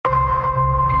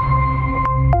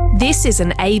This is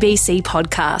an ABC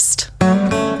podcast.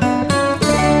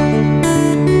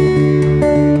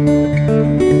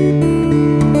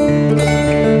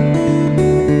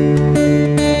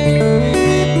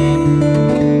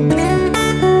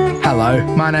 Hello,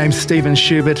 my name's Stephen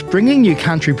Schubert, bringing you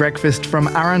Country Breakfast from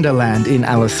Arundaland in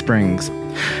Alice Springs.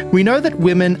 We know that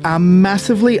women are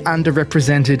massively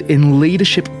underrepresented in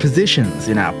leadership positions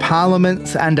in our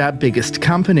parliaments and our biggest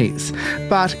companies.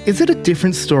 But is it a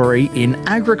different story in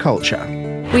agriculture?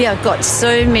 We have got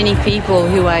so many people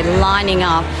who are lining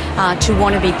up to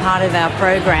want to be part of our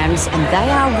programs, and they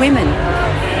are women,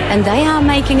 and they are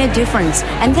making a difference,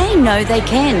 and they know they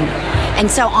can.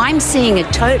 And so I'm seeing a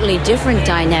totally different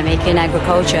dynamic in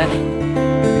agriculture.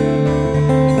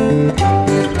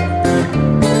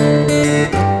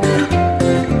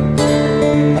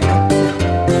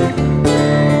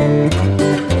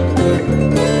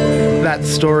 That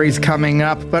story's coming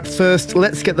up, but first,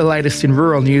 let's get the latest in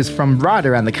rural news from right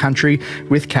around the country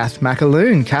with Kath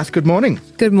McAloon. Kath, good morning.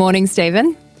 Good morning,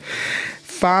 Stephen.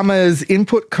 Farmers'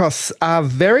 input costs are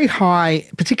very high,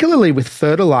 particularly with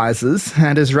fertilisers,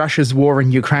 and as Russia's war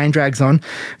in Ukraine drags on,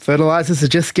 fertilisers are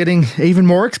just getting even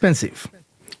more expensive.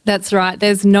 That's right.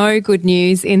 There's no good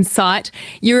news in sight.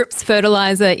 Europe's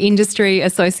Fertiliser Industry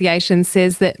Association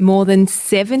says that more than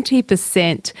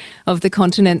 70% of the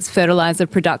continent's fertiliser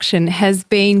production has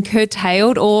been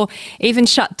curtailed or even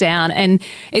shut down, and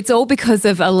it's all because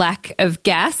of a lack of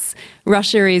gas.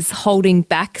 Russia is holding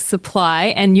back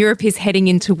supply and Europe is heading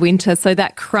into winter, so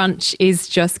that crunch is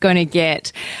just going to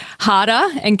get harder,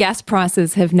 and gas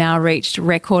prices have now reached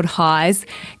record highs.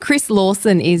 Chris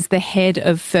Lawson is the head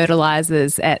of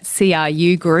fertilisers at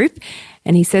CRU Group,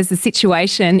 and he says the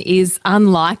situation is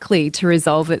unlikely to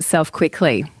resolve itself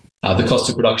quickly. The cost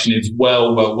of production is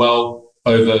well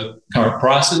over current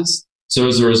prices. So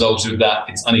as a result of that,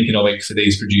 it's uneconomic for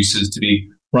these producers to be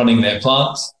running their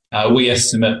plants. We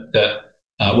estimate that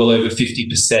well over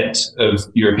 50% of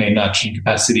European nitrogen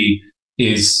capacity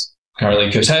is currently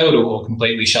curtailed or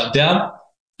completely shut down.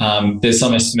 There's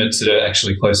some estimates that are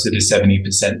actually closer to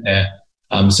 70% there.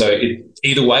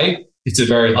 Either way, it's a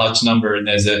very large number, and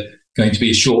there's going to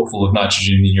be a shortfall of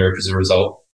nitrogen in Europe as a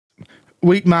result.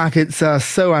 Wheat markets are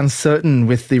so uncertain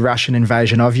with the Russian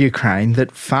invasion of Ukraine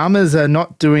that farmers are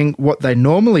not doing what they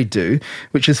normally do,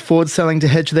 which is forward selling to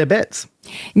hedge their bets.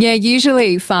 Yeah,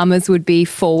 usually farmers would be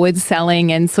forward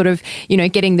selling and sort of,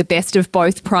 getting the best of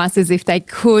both prices if they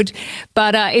could.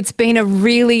 But it's been a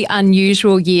really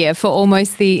unusual year. For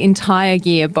almost the entire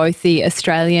year, both the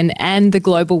Australian and the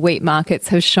global wheat markets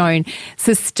have shown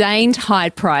sustained high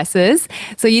prices.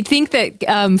 So you'd think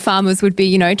that farmers would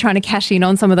be, trying to cash in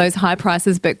on some of those high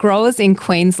prices, but growers in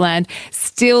Queensland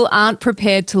still aren't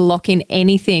prepared to lock in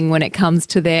anything when it comes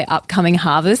to their upcoming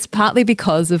harvest, partly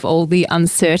because of all the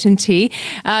uncertainty.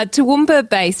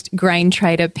 Toowoomba-based grain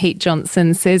trader Pete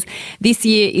Johnson says this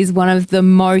year is one of the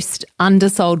most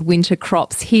undersold winter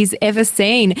crops he's ever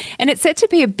seen. And it's set to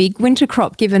be a big winter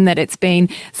crop given that it's been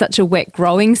such a wet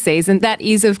growing season. That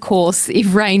is, of course,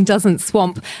 if rain doesn't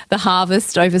swamp the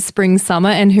harvest over spring, summer,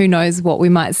 and who knows what we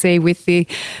might see with the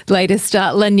latest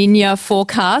La Nina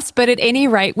forecast. But at any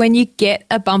rate, when you get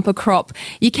a bumper crop,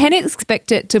 you can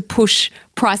expect it to push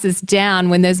prices down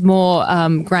when there's more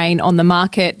grain on the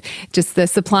market, just the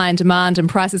supply and demand, and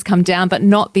prices come down, but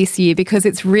not this year because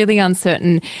it's really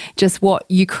uncertain just what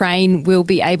Ukraine will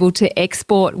be able to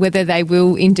export, whether they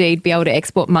will indeed be able to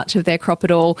export much of their crop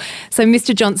at all. So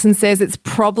Mr. Johnson says it's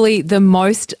probably the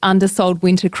most undersold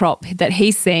winter crop that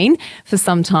he's seen for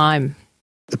some time.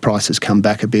 The prices come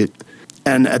back a bit,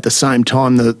 and at the same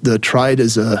time the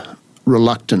traders are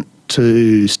reluctant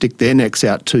to stick their necks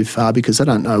out too far because they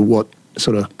don't know what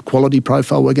sort of quality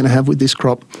profile we're going to have with this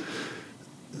crop.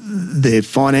 Their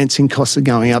financing costs are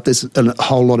going up. There's a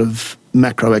whole lot of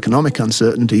macroeconomic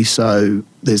uncertainty, so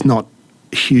there's not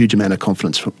a huge amount of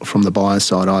confidence from the buyer's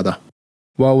side either.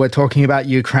 While we're talking about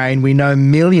Ukraine, we know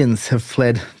millions have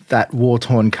fled that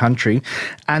war-torn country,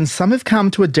 and some have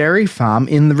come to a dairy farm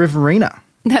in the Riverina.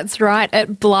 That's right.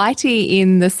 At Blighty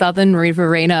in the southern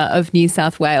Riverina of New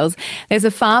South Wales, there's a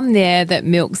farm there that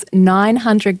milks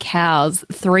 900 cows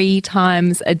 3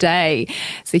 times a day.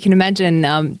 So you can imagine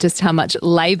just how much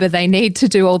labour they need to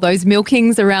do all those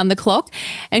milkings around the clock.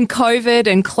 And COVID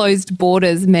and closed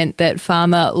borders meant that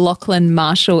farmer Lachlan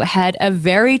Marshall had a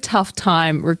very tough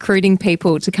time recruiting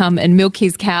people to come and milk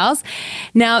his cows.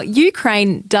 Now,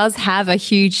 Ukraine does have a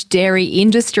huge dairy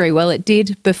industry. Well, it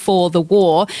did before the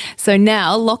war. So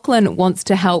now Lachlan wants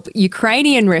to help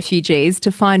Ukrainian refugees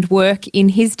to find work in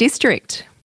his district.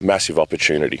 Massive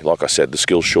opportunity. Like I said, the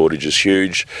skills shortage is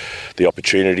huge. The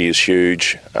opportunity is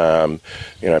huge.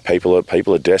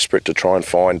 People are desperate to try and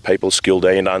find people skilled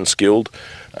and unskilled.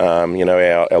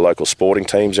 Our local sporting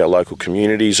teams, our local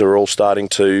communities are all starting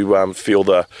to feel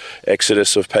the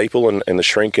exodus of people and the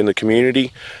shrink in the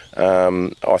community.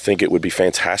 I think it would be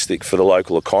fantastic for the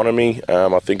local economy.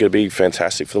 I think it would be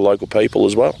fantastic for the local people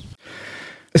as well.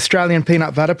 Australian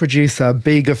peanut butter producer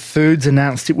Bega Foods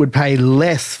announced it would pay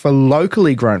less for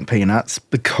locally grown peanuts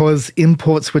because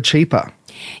imports were cheaper.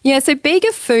 Yeah, so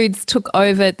Bega Foods took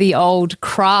over the old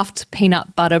Kraft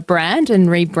peanut butter brand and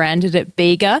rebranded it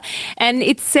Bega, and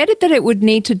it said that it would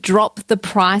need to drop the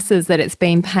prices that it's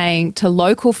been paying to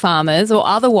local farmers, or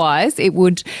otherwise it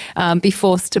would be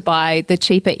forced to buy the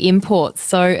cheaper imports.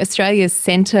 So Australia's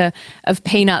centre of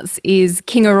peanuts is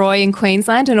Kingaroy in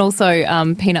Queensland, and also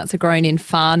peanuts are grown in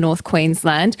far north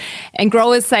Queensland. And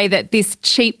growers say that this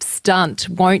cheap stunt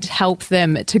won't help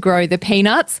them to grow the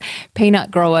peanuts. Peanut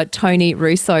grower Tony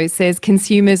Russo says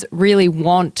consumers really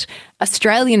want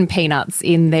Australian peanuts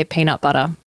in their peanut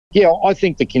butter. Yeah, I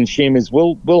think the consumers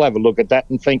will have a look at that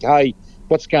and think, hey,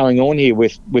 what's going on here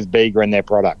with Bega and their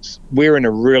products? We're in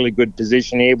a really good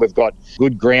position here. We've got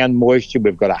good ground moisture.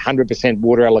 We've got 100%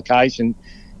 water allocation.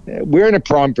 We're in a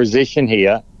prime position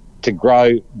here to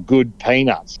grow good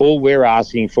peanuts. All we're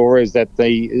asking for is that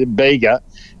the Bega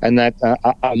and that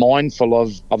are mindful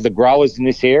of the growers in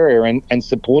this area and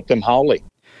support them wholly.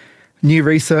 New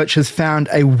research has found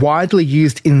a widely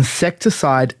used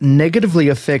insecticide negatively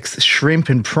affects shrimp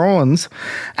and prawns,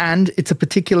 and it's a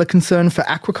particular concern for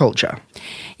aquaculture.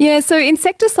 Yeah, so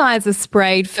insecticides are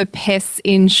sprayed for pests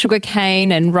in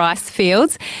sugarcane and rice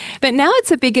fields, but now it's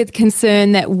a bigger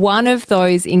concern that one of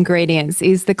those ingredients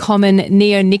is the common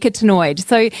neonicotinoid.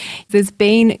 So there's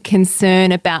been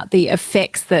concern about the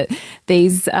effects that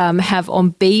these have on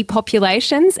bee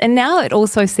populations, and now it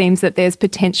also seems that there's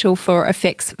potential for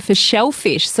effects for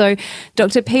shellfish. So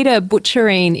Dr. Peter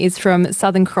Butcherine is from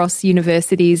Southern Cross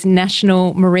University's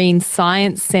National Marine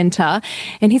Science Centre,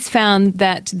 and he's found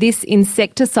that this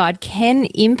insecticide can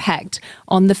impact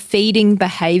on the feeding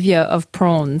behaviour of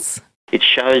prawns. It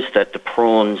shows that the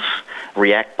prawns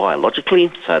react biologically,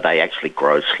 so they actually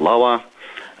grow slower.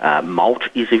 Molt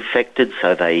is affected,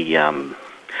 so they are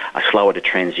slower to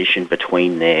transition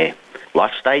between their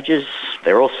life stages.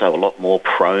 They're also a lot more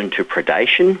prone to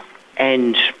predation.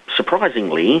 And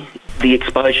surprisingly, the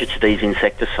exposure to these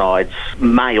insecticides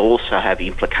may also have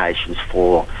implications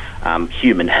for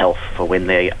human health for when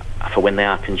they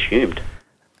are consumed.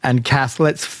 And Kath,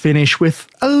 let's finish with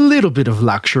a little bit of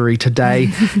luxury today.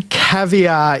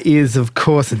 Caviar is, of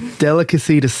course, a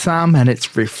delicacy to some, and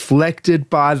it's reflected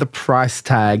by the price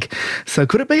tag. So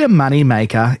could it be a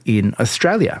moneymaker in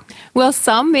Australia? Well,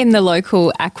 some in the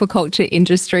local aquaculture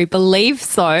industry believe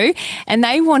so, and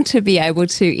they want to be able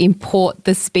to import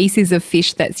the species of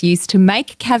fish that's used to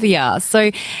make caviar.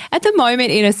 So at the moment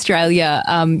in Australia,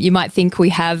 you might think we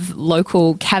have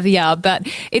local caviar, but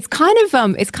it's kind of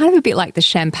a bit like the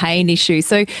champagne issue.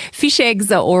 So fish eggs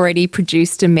are already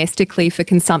produced domestically for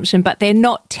consumption, but they're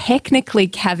not technically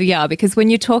caviar, because when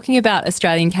you're talking about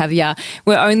Australian caviar,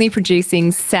 we're only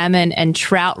producing salmon and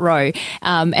trout roe,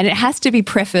 and it has to be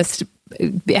prefaced.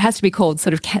 It has to be called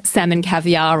sort of salmon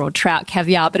caviar or trout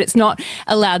caviar, but it's not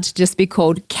allowed to just be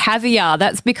called caviar.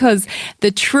 That's because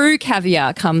the true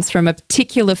caviar comes from a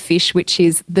particular fish, which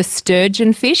is the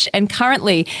sturgeon fish, and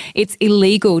currently it's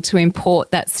illegal to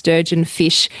import that sturgeon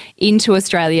fish into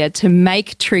Australia to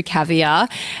make true caviar.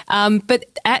 But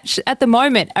at the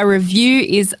moment, a review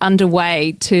is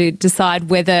underway to decide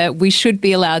whether we should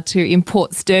be allowed to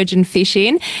import sturgeon fish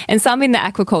in, and some in the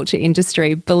aquaculture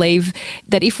industry believe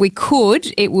that if we could,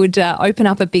 it would open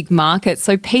up a big market.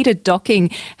 So Peter Docking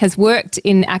has worked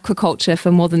in aquaculture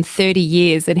for more than 30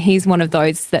 years, and he's one of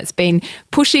those that's been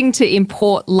pushing to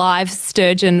import live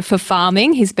sturgeon for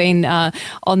farming. He's been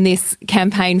on this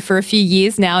campaign for a few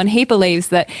years now, and he believes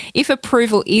that if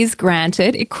approval is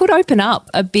granted, it could open up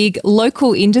a big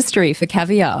local industry for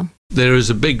caviar. There is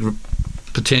a big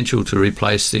potential to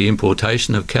replace the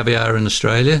importation of caviar in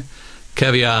Australia.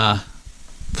 Caviar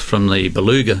from the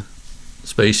beluga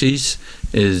species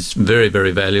is very, very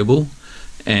valuable,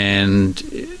 and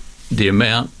the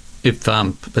amount, if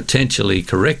farmed potentially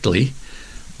correctly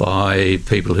by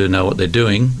people who know what they're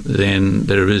doing, then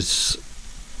there is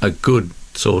a good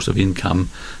source of income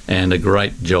and a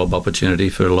great job opportunity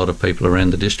for a lot of people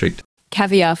around the district.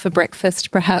 Caviar for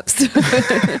breakfast, perhaps.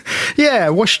 Yeah,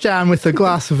 washed down with a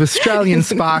glass of Australian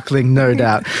sparkling, no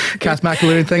doubt. Kath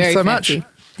McAloon, thanks so much.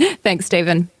 Thanks,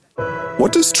 Stephen.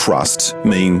 What does trust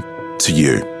mean to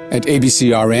you? At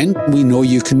ABCRN, we know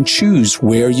you can choose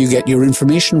where you get your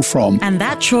information from. And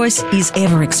that choice is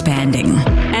ever expanding.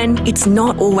 And it's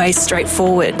not always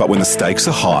straightforward. But when the stakes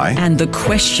are high and the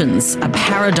questions are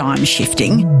paradigm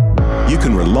shifting, you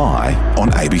can rely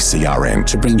on ABCRN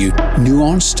to bring you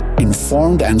nuanced,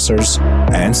 informed answers.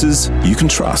 Answers you can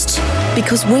trust.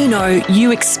 Because we know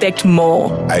you expect more.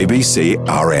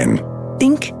 ABCRN.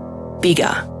 Think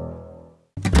bigger.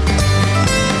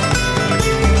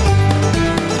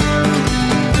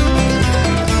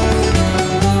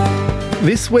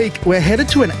 This week, we're headed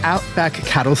to an outback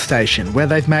cattle station where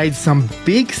they've made some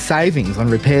big savings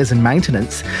on repairs and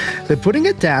maintenance. They're putting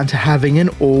it down to having an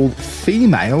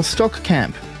all-female stock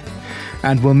camp.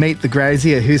 And we'll meet the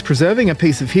grazier who's preserving a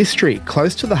piece of history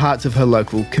close to the hearts of her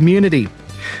local community.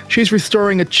 She's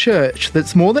restoring a church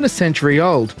that's more than a century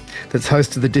old, that's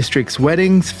hosted the district's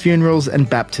weddings, funerals and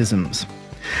baptisms.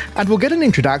 And we'll get an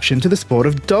introduction to the sport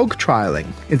of dog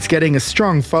trialling. It's getting a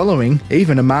strong following,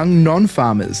 even among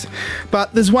non-farmers.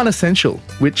 But there's one essential,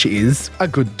 which is a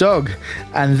good dog.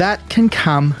 And that can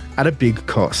come at a big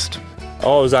cost. I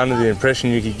was under the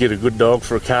impression you could get a good dog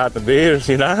for a carton of beers,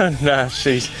 you know. And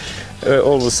she's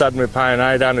all of a sudden we're paying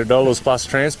 $800 plus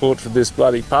transport for this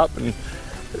bloody pup. And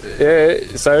yeah,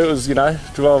 so it was,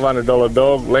 $1,200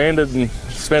 dog, landed and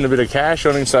spent a bit of cash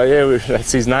on him. So yeah,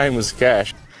 that's his name was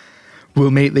Cash. We'll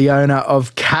meet the owner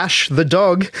of Cash the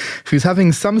dog, who's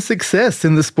having some success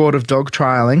in the sport of dog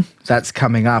trialling. That's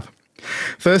coming up.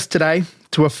 First today,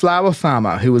 to a flower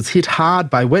farmer who was hit hard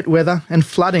by wet weather and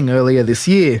flooding earlier this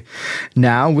year.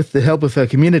 Now, with the help of her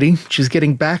community, she's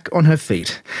getting back on her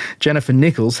feet. Jennifer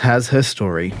Nichols has her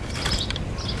story.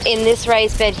 In this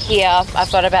raised bed here,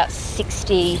 I've got about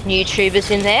 60 new tubers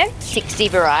in there, 60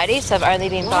 varieties, so I've only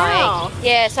been buying...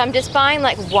 Yeah, so I'm just buying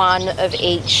like one of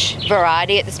each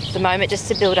variety at the moment just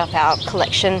to build up our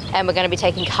collection, and we're going to be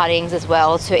taking cuttings as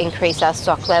well to increase our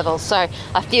stock level. So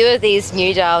a few of these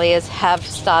new dahlias have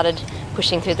started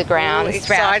pushing through the ground. Ooh,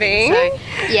 exciting. So,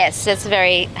 yes, it's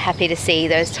very happy to see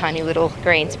those tiny little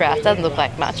green sprouts. Doesn't look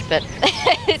like much, but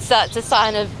it's a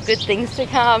sign of good things to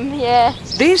come, yeah.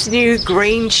 These new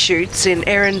green shoots in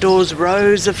Erin Dawes'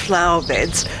 rows of flower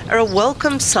beds are a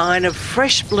welcome sign of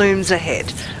fresh blooms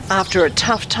ahead after a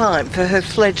tough time for her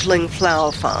fledgling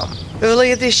flower farm.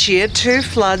 Earlier this year, 2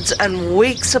 floods and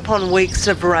weeks upon weeks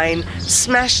of rain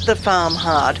smashed the farm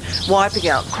hard, wiping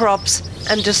out crops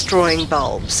and destroying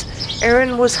bulbs.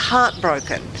 Erin was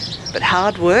heartbroken, but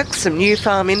hard work, some new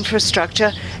farm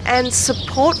infrastructure and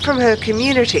support from her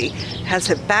community has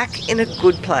her back in a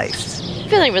good place.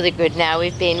 Feeling really good now.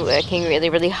 We've been working really,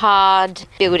 really hard,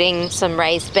 building some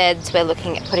raised beds. We're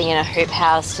looking at putting in a hoop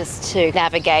house just to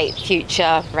navigate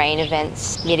future rain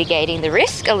events, mitigating the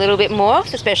risk a little bit more,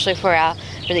 especially for our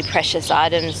really precious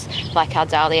items like our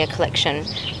dahlia collection,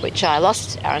 which I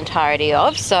lost our entirety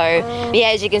of. So yeah,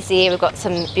 as you can see here, we've got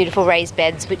some beautiful raised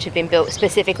beds which have been built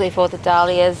specifically for the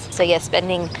dahlias. So yeah,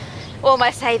 spending all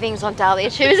my savings on dahlia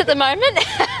tubers at the moment.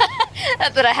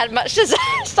 Not that I had much to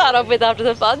start off with after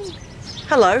the floods.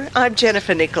 Hello, I'm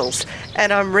Jennifer Nichols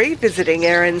and I'm revisiting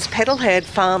Erin's Petalhead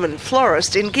Farm and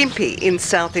Florist in Gympie in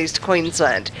southeast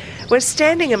Queensland. We're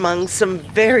standing among some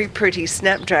very pretty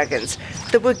snapdragons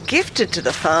that were gifted to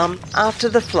the farm after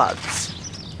the floods.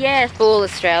 Yeah, Bull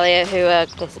Australia, who are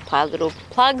just supply little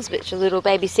plugs, which are little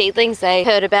baby seedlings. They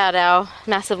heard about our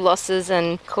massive losses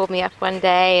and called me up one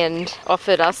day and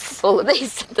offered us all of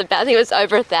these. I think it was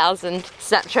over 1,000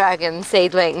 snapdragon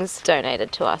seedlings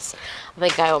donated to us. I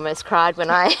think I almost cried when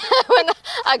I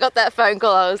got that phone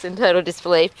call. I was in total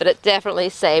disbelief, but it definitely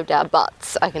saved our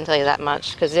butts, I can tell you that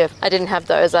much, because if I didn't have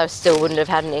those, I still wouldn't have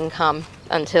had an income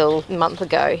until a month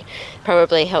ago.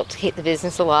 Probably helped keep the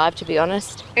business alive, to be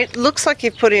honest. It looks like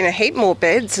you've put in a heap more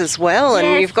beds as well,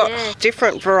 and you've got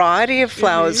different variety of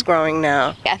flowers growing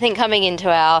now. I think coming into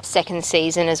our second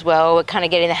season as well, we're kind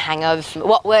of getting the hang of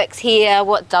what works here,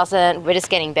 what doesn't. We're just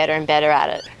getting better and better at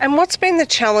it. And what's been the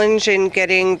challenge in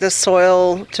getting the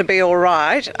soil to be all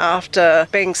right after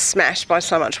being smashed by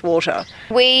so much water?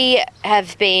 We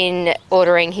have been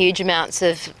ordering huge amounts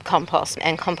of compost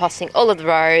and composting all of the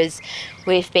rows.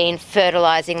 We've been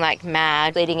fertilising like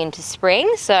mad leading into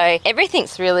spring, so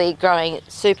everything's really growing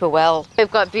super well. We've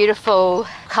got beautiful,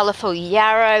 colourful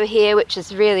yarrow here, which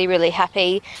is really, really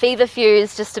happy.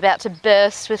 Feverfew's just about to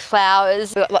burst with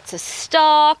flowers. We've got lots of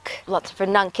stock, lots of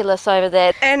ranunculus over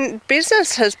there. And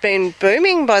business has been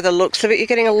booming by the looks of it. You're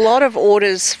getting a lot of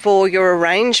orders for your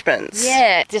arrangements.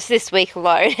 Yeah, just this week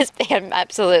alone has been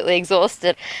absolutely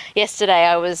exhausted. Yesterday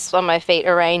I was on my feet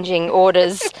arranging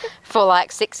orders for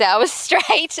like 6 hours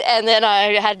straight, and then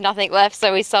I had nothing left,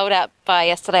 so we sold out by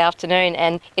yesterday afternoon,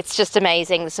 and it's just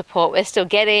amazing the support we're still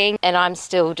getting, and I'm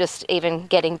still just even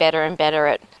getting better and better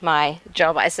at my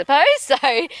job, I suppose. So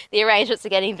the arrangements are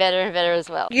getting better and better as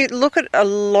well. You look at a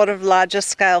lot of larger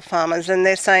scale farmers and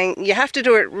they're saying you have to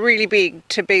do it really big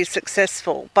to be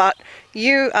successful, but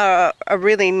you are a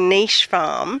really niche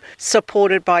farm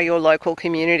supported by your local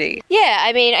community. Yeah,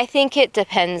 I mean, I think it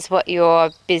depends what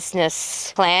your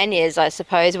business plan is, I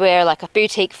suppose. We're like a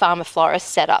boutique farmer florist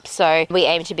setup, so we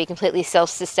aim to be completely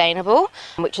self-sustainable,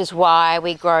 which is why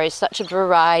we grow such a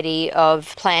variety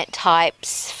of plant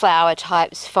types, flower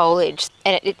types, foliage,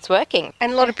 and it's working.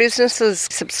 And a lot of businesses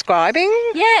subscribing?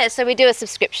 Yeah, so we do a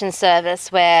subscription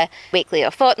service where weekly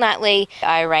or fortnightly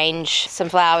I arrange some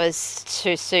flowers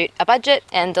to suit a budget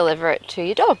and deliver it to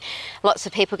your door. Lots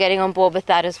of people getting on board with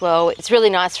that as well. It's really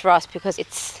nice for us because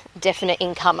it's definite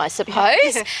income, I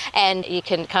suppose, and you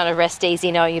can kind of rest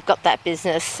easy knowing you've got that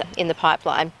business in the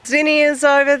pipeline. Zinnias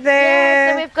over there.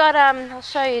 Yeah, so we've got, I'll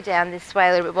show you down this way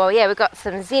a little bit more. Yeah, we've got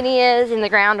some zinnias in the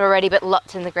ground already, but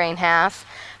lots in the greenhouse.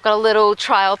 Got a little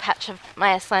trial patch of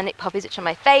my Icelandic poppies, which are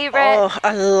my favourite. Oh,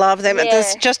 I love them. Yeah.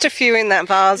 There's just a few in that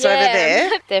vase over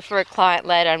there. They're for a client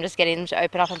later. I'm just getting them to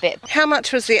open up a bit. How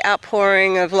much was the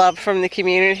outpouring of love from the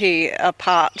community a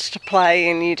part to play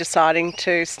in you deciding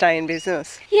to stay in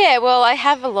business? Yeah, well, I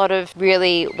have a lot of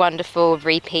really wonderful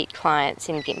repeat clients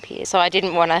in Gympie, so I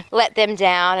didn't want to let them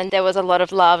down, and there was a lot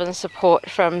of love and support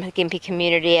from the Gympie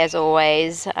community as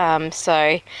always.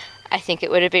 So I think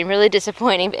it would have been really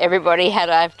disappointing for everybody had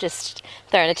I just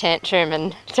thrown a tantrum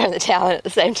and thrown the towel in at the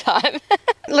same time.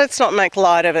 Let's not make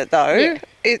light of it though. Yeah.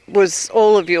 It was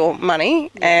all of your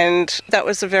money and that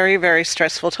was a very, very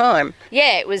stressful time.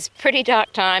 Yeah, it was pretty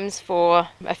dark times for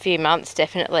a few months,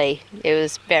 definitely. It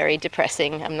was very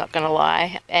depressing, I'm not going to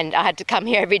lie. And I had to come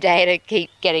here every day to keep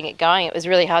getting it going. It was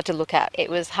really hard to look at. It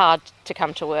was hard to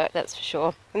come to work, that's for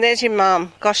sure. And there's your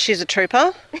mum. Gosh, she's a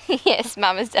trooper. Yes,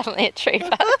 Mum is definitely a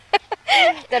trooper.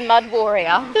 The mud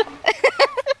warrior.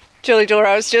 Julie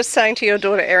Dora, I was just saying to your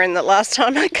daughter Erin that last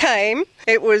time I came,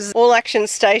 it was all action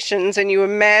stations and you were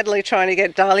madly trying to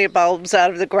get dahlia bulbs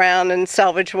out of the ground and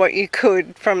salvage what you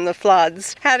could from the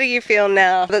floods. How do you feel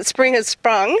now that spring has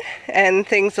sprung and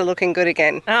things are looking good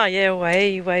again? Oh yeah,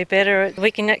 way better. We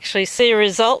can actually see a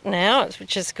result now,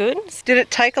 which is good. Did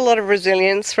it take a lot of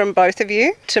resilience from both of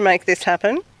you to make this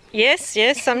happen? Yes,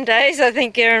 some days I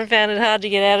think Erin found it hard to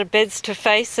get out of beds to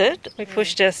face it. We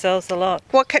pushed ourselves a lot.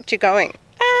 What kept you going?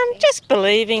 Just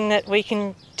believing that we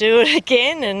can do it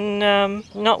again and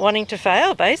not wanting to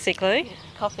fail, basically.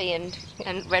 Coffee and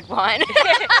red wine.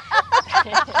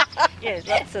 Yeah,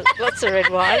 lots of red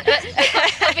wine.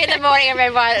 Coffee in the morning and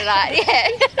red wine at night,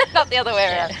 yeah. Not the other way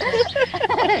around.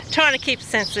 Trying to keep a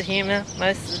sense of humour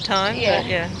most of the time, yeah. But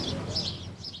yeah.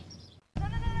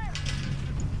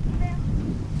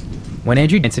 When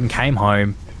Andrew Jensen came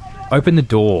home, opened the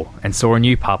door and saw a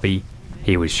new puppy,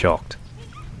 he was shocked.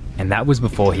 And that was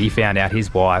before he found out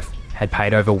his wife had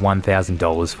paid over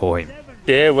 $1,000 for him.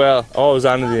 Yeah, well, I was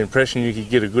under the impression you could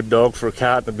get a good dog for a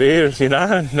carton of beer, you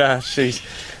know, and she's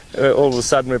all of a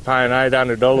sudden we're paying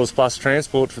 $800 plus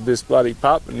transport for this bloody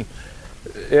pup, and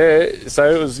yeah,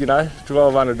 so it was, you know,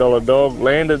 $1,200 dog,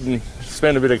 landed and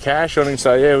spent a bit of cash on him,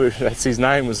 so yeah, that's his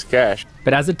name was Cash.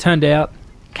 But as it turned out,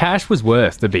 Cash was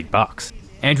worth the big bucks.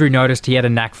 Andrew noticed he had a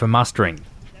knack for mustering,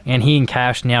 and he and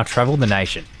Cash now travel the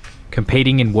nation,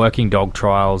 competing in working dog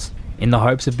trials in the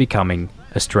hopes of becoming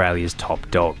Australia's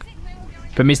top dog.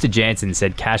 But Mr. Jansen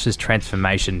said Cash's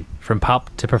transformation from pup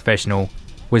to professional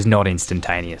was not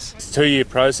instantaneous. It's a 2-year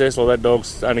process. Well, that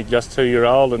dog's only just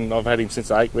 2-year-old, and I've had him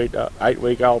since an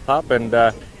 8-week-old pup,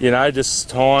 and you know, just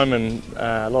time and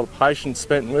a lot of patience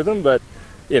spent with him. But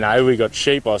you know, we got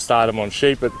sheep. I started them on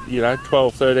sheep at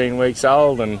 12, 13 weeks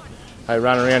old, and they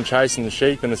run around chasing the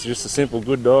sheep, and it's just a simple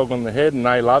good dog on the head, and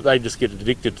they just get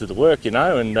addicted to the work, you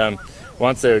know, and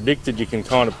once they're addicted you can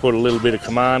kind of put a little bit of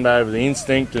command over the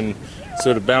instinct and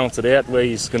sort of balance it out where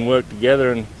you can work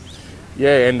together and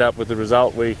end up with the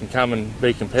result where you can come and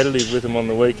be competitive with them on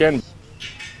the weekend.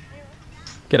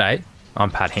 G'day,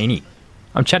 I'm Pat Heaney.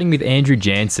 I'm chatting with Andrew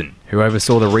Jansen, who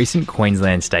oversaw the recent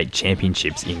Queensland State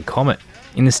Championships in Comet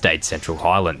in the state's Central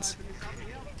Highlands.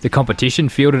 The competition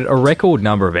fielded a record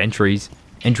number of entries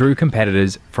and drew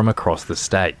competitors from across the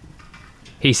state.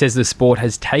 He says the sport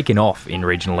has taken off in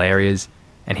regional areas,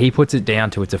 and he puts it down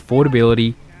to its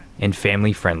affordability and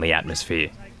family-friendly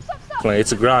atmosphere.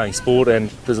 It's a growing sport, and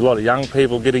there's a lot of young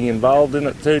people getting involved in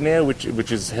it too now, which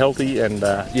is healthy, and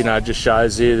it just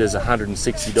shows there's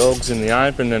 160 dogs in the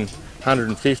open and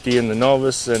 150 in the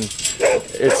novice, and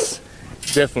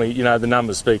definitely, you know, the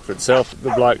numbers speak for itself.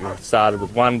 The bloke started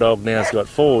with 1 dog, now he's got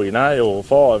 4, you know, or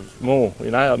 5 more.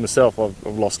 You know, myself, I've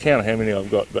lost count of how many I've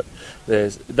got, but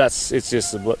it's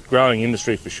just a growing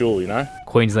industry for sure, you know.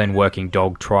 Queensland Working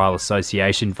Dog Trial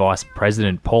Association Vice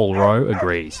President Paul Rowe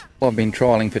agrees. I've been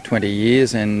trialling for 20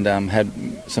 years and had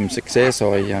some success.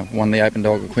 I won the Open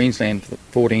Dog of Queensland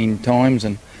 14 times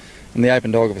and the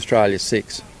Open Dog of Australia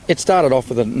 6. It started off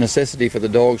with a necessity for the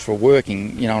dogs for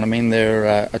working, you know what I mean?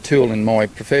 They're a tool in my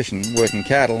profession, working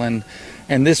cattle, and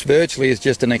this virtually is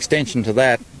just an extension to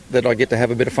that I get to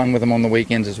have a bit of fun with them on the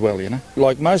weekends as well, you know.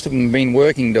 Like most of them have been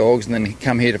working dogs and then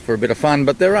come here for a bit of fun,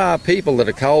 but there are people that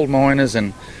are coal miners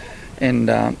and then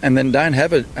don't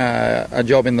have a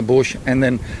job in the bush, and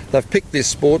then they've picked this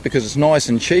sport because it's nice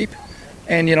and cheap,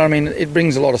 and you know what I mean, it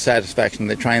brings a lot of satisfaction.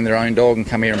 They train their own dog and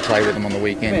come here and play with them on the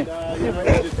weekend.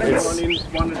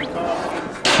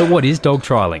 But what is dog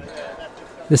trialling?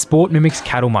 The sport mimics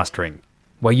cattle mustering,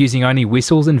 where using only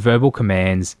whistles and verbal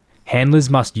commands, handlers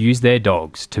must use their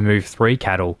dogs to move 3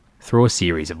 cattle through a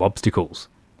series of obstacles.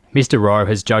 Mr. Rowe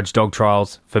has judged dog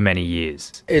trials for many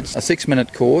years. It's a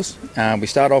 6-minute course. We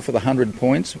start off with 100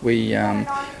 points. We've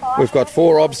got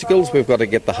 4 obstacles. We've got to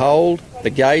get the hold, the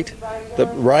gate, the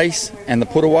race and the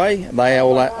put away.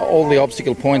 All the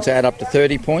obstacle points add up to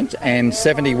 30 points and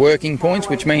 70 working points,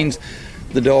 which means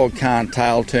the dog can't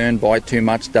tail turn, bite too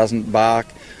much, doesn't bark.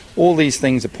 All these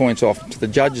things are points off to the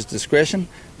judge's discretion,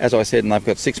 as I said, and they've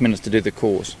got 6 minutes to do the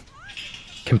course.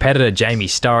 Competitor Jamie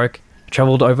Sturrock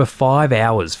travelled over 5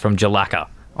 hours from Jalaka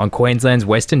on Queensland's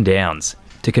Western Downs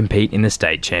to compete in the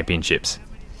state championships.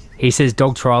 He says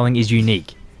dog trialling is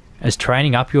unique, as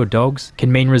training up your dogs can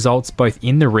mean results both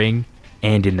in the ring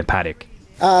and in the paddock.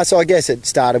 So I guess it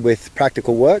started with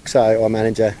practical work. So I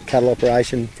manage a cattle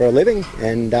operation for a living,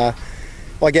 and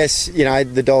I guess, you know,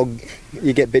 the dog,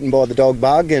 you get bitten by the dog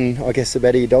bug, and I guess the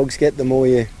better your dogs get, the more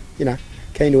you know,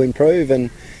 keen to improve. And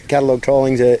catalogue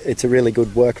trialling's it's a really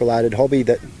good work-related hobby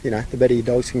that, you know, the better your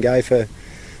dogs can go for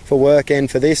work and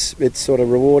for this, it's sort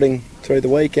of rewarding through the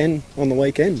weekend, on the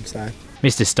weekend. So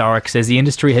Mr. Sturrock says the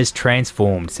industry has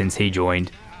transformed since he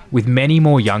joined, with many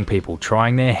more young people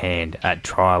trying their hand at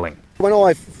trialling. When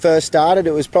I first started,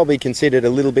 it was probably considered a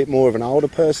little bit more of an older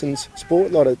person's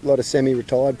sport, a lot of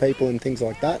semi-retired people and things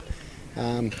like that.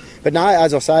 But no,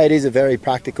 as I say, it is a very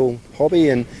practical hobby,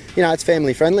 and you know, it's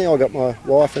family friendly. I got my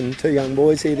wife and 2 young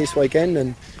boys here this weekend,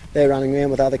 and they're running around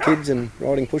with other kids and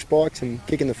riding push bikes and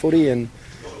kicking the footy, and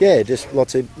yeah, just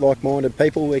lots of like-minded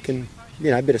people. We can, you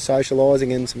know, a bit of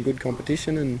socialising and some good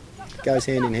competition, and it goes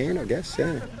hand in hand, I guess.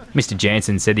 Yeah. Mr.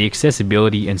 Jansen said the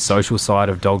accessibility and social side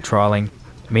of dog trialling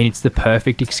mean it's the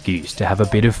perfect excuse to have a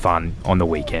bit of fun on the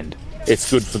weekend. It's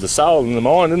good for the soul and the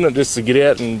mind, isn't it, just to get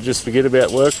out and just forget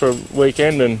about work for a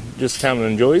weekend and just come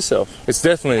and enjoy yourself. It's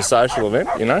definitely a social event,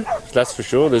 you know, that's for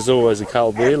sure. There's always a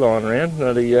cold beer lying around.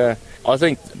 I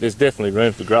think there's definitely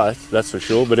room for growth, that's for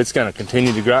sure, but it's going to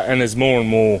continue to grow, and there's more and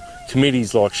more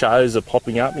committees like shows are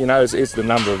popping up, you know, it's the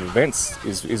number of events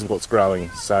is what's growing,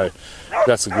 so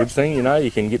that's a good thing, you know,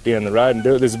 you can get down the road and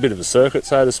do it. There's a bit of a circuit,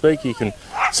 so to speak.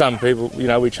 Some people, you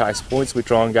know, we chase points, we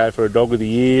try and go for a dog of the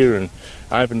year and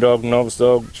open dog, novice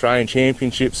dog, Australian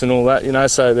championships and all that, you know,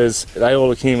 so they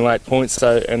all accumulate points,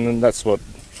 so, and that's what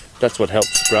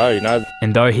helps grow, you know.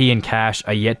 And though he and Cash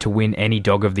are yet to win any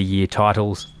dog of the year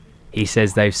titles, he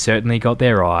says they've certainly got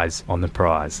their eyes on the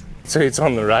prize. So it's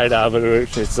on the radar, but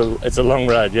it's a long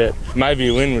road yet. Maybe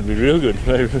a win would be real good.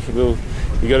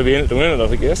 You've got to be in it to win it,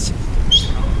 I guess.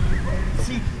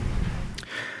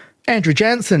 Andrew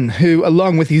Jansen, who,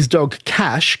 along with his dog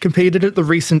Cash, competed at the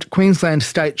recent Queensland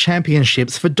State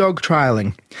Championships for dog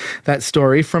trialling. That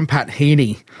story from Pat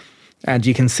Heaney. And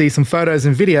you can see some photos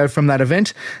and video from that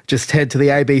event. Just head to the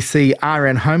ABC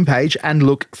RN homepage and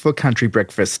look for Country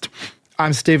Breakfast.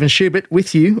 I'm Stephen Schubert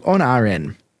with you on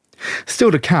RN.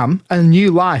 Still to come, a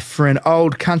new life for an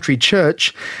old country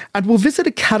church, and we'll visit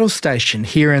a cattle station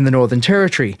here in the Northern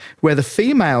Territory where the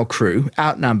female crew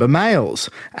outnumber males,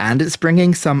 and it's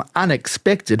bringing some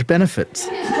unexpected benefits.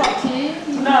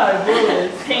 No, blue.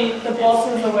 Pink. The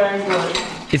bosses are wearing blue.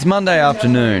 It's Monday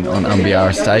afternoon on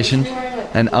Umbiara Station,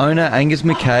 and owner Angus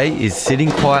McKay is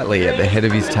sitting quietly at the head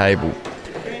of his table.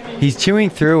 He's chewing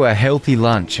through a healthy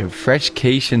lunch of fresh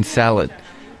quiche and salad,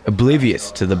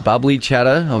 oblivious to the bubbly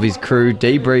chatter of his crew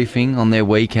debriefing on their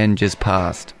weekend just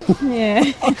past. Yeah.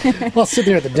 I sit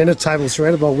there at the dinner table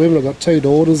surrounded by women. I've got 2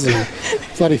 daughters and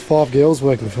bloody 5 girls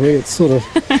working for me. It's sort of...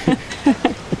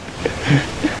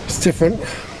 it's different.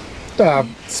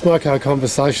 Smoko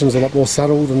conversations are a lot more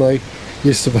subtle than they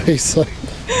used to be, so...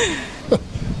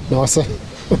 nicer.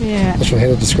 Yeah. Not sure how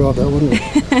to describe that, wouldn't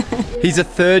it? He's a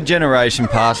third-generation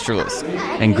pastoralist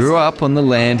and grew up on the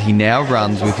land he now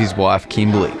runs with his wife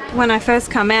Kimberly. When I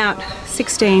first come out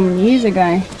 16 years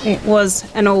ago, it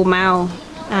was an all-male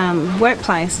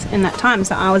workplace in that time,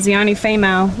 so I was the only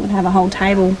female, would have a whole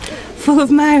table full of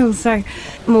males, so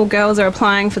more girls are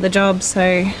applying for the job,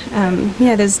 so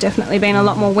there's definitely been a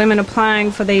lot more women applying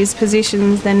for these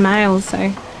positions than males.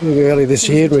 So early this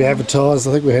year we advertised,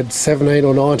 I think we had 17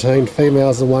 or 19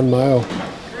 females and one male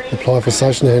apply for a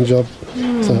station hand job,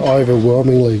 so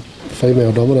overwhelmingly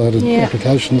female dominated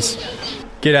applications.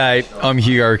 G'day, I'm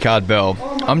Hugo Ricard-Bell.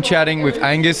 I'm chatting with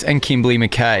Angus and Kimberly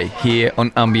McKay here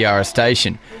on Umbiara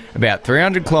Station, about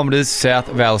 300 kilometres south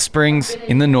of Alice Springs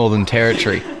in the Northern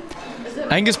Territory.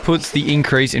 Angus puts the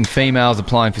increase in females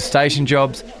applying for station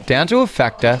jobs down to a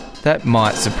factor that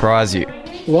might surprise you.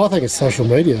 Well, I think it's social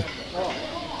media.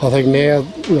 I think now,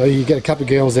 you get a couple of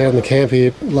girls out in the camp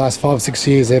here, the last 5 or 6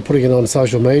 years, they're putting it on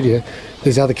social media.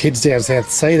 These other kids down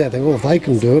south see that, think, well, if they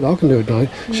can do it, I can do it, no.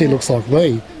 She looks like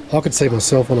me. I could see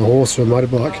myself on a horse or a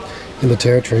motorbike in the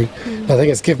Territory. I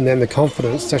think it's given them the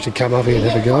confidence to actually come up here and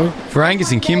have a go. For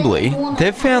Angus and Kimberly,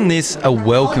 they've found this a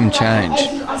welcome change.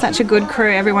 Such a good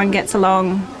crew, everyone gets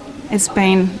along. It's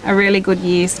been a really good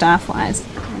year staff-wise.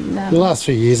 The last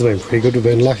few years have been pretty good. We've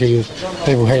been lucky with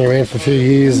people hanging around for a few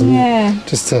years, and I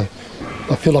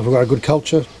feel like we've got a good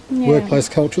culture, workplace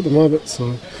culture at the moment,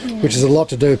 which is a lot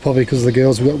to do probably because of the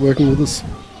girls we've got working with us.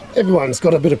 Everyone's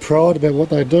got a bit of pride about what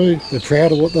they do. They're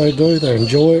proud of what they do. They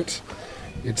enjoy it.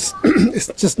 It's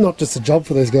just not just a job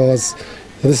for these guys.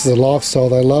 This is a lifestyle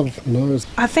they love.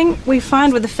 I think we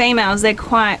find with the females they're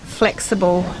quite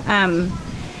flexible.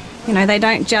 They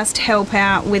don't just help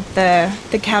out with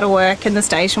the cattle work and the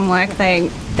station work.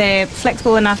 They're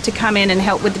flexible enough to come in and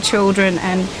help with the children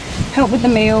and help with the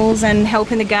meals and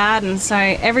help in the garden. So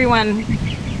everyone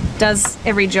does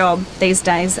every job these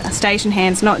days. A station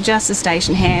hand's not just a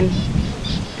station hand.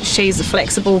 She's a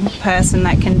flexible person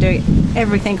that can do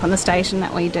everything on the station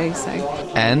that we do.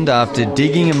 And after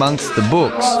digging amongst the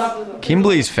books,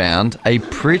 Kimberly's found a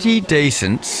pretty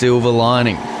decent silver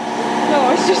lining.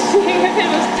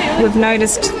 We've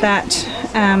noticed that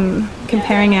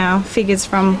comparing our figures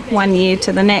from one year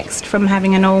to the next, from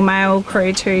having an all-male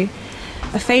crew to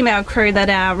a female crew, that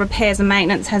our repairs and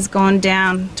maintenance has gone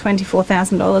down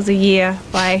 $24,000 a year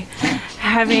by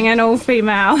having an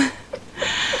all-female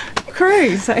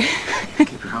crew.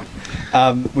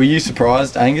 Were you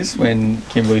surprised, Angus, when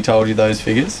Kimberly told you those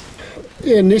figures?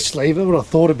 Yeah, initially, but when I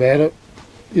thought about it,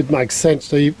 it makes sense.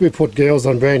 So we put girls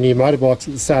on brand new motorbikes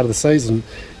at the start of the season.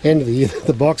 End of the year,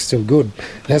 the bike's still good.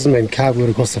 It hasn't been carbured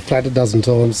across the flat a dozen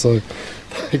times, so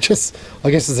I guess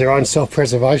it's their own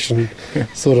self-preservation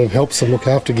sort of helps them look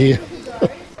after gear.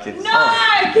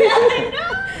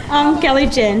 I'm Kelly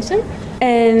Jansen,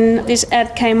 and this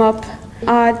ad came up.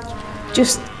 I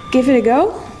just give it a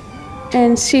go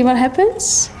and see what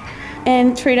happens.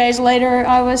 And 3 days later,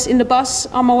 I was in the bus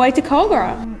on my way to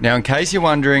Kogarah. Now, in case you're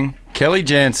wondering, Kelly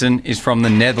Jansen is from the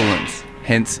Netherlands,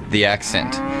 hence the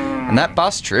accent. And that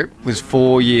bus trip was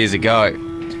 4 years ago.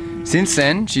 Since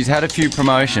then, she's had a few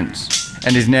promotions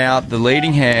and is now the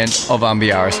leading hand of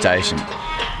Umbiara Station.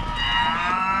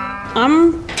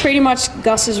 I'm pretty much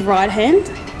Gus's right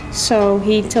hand, so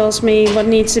he tells me what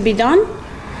needs to be done,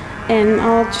 and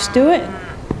I'll just do it.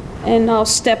 And I'll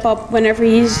step up whenever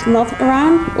he's not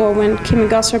around, or when Kim and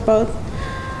Gus are both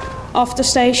off the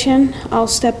station, I'll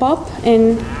step up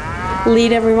and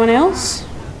lead everyone else.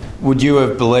 Would you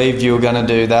have believed you were going to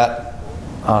do that,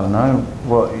 I don't know,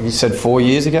 what, you said 4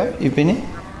 years ago you've been here?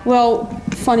 Well,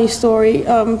 funny story.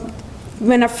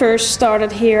 When I first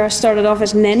started here, I started off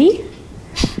as nanny.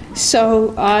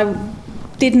 So I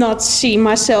did not see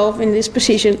myself in this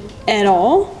position at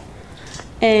all.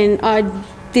 And I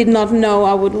did not know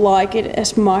I would like it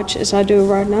as much as I do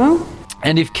right now.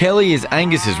 And if Kelly is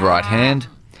Angus's right hand,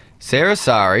 Sarah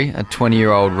Sari, a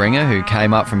 20-year-old ringer who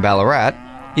came up from Ballarat,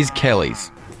 is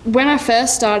Kelly's. When I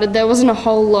first started, there wasn't a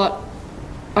whole lot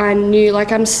I knew.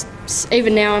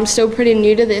 Even now, I'm still pretty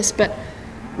new to this, but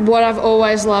what I've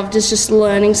always loved is just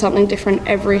learning something different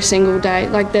every single day.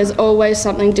 There's always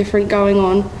something different going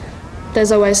on.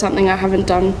 There's always something I haven't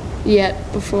done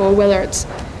yet before, whether it's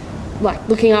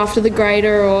looking after the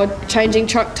grader or changing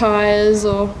truck tyres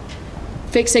or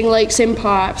fixing leaks in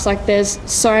pipes. There's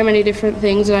so many different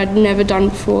things that I'd never done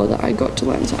before that I got to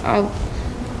learn. So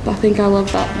I think I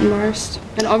love that most.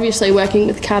 And obviously working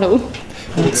with cattle.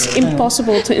 It's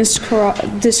impossible to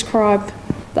describe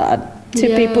that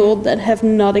to people that have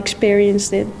not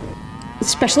experienced it.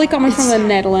 Especially coming from the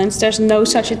Netherlands, there's no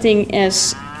such a thing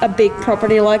as a big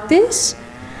property like this.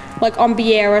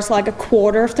 Umbiara is a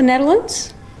quarter of the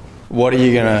Netherlands. What are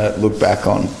you going to look back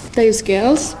on? These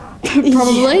girls,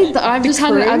 probably. I just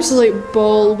had an absolute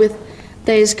ball with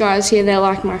these guys here. They're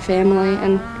like my family,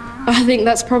 and I think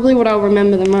that's probably what I'll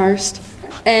remember the most.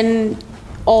 And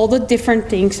all the different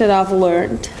things that I've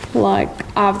learned. Like,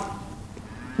 I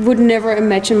would never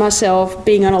imagine myself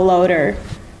being on a loader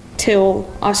till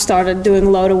I started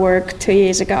doing loader work 2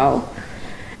 years ago.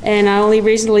 And I only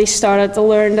recently started to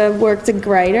learn to work the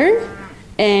grader.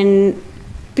 And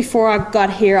before I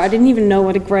got here, I didn't even know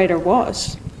what a grader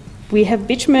was. We have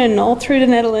bitumen all through the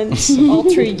Netherlands, all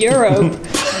through Europe.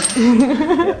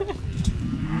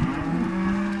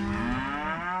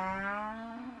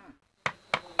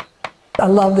 I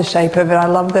love the shape of it. I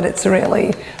love that it's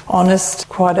really honest,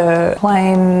 quite a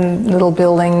plain little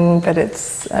building, but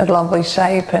it's a lovely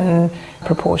shape and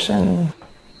proportion.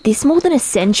 This more than a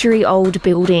century-old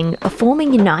building, a former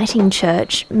uniting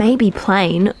church, may be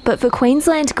plain, but for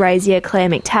Queensland grazier Claire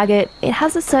McTaggart, it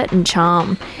has a certain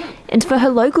charm. And for her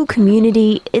local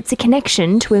community, it's a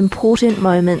connection to important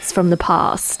moments from the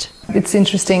past. It's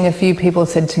interesting, a few people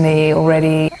said to me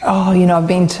already, oh, I've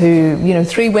been to,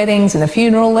 3 weddings and a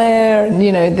funeral there, and,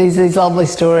 these lovely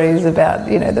stories about,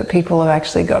 that people have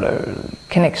actually got a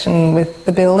connection with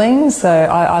the buildings. So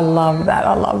I love that.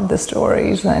 I love the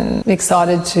stories, and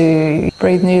excited to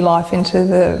breathe new life into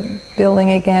the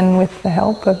building again with the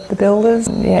help of the builders.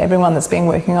 Yeah, everyone that's been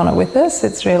working on it with us,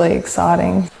 it's really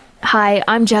exciting. Hi,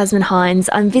 I'm Jasmine Hines.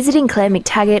 I'm visiting Claire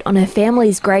McTaggart on her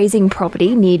family's grazing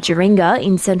property near Jeringa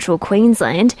in central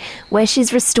Queensland, where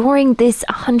she's restoring this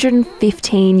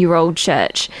 115-year-old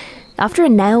church. After a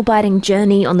nail-biting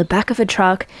journey on the back of a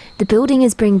truck, the building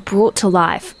is being brought to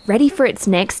life, ready for its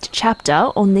next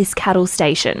chapter on this cattle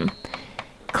station.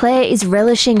 Claire is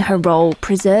relishing her role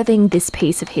preserving this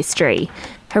piece of history.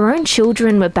 Her own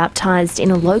children were baptised in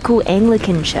a local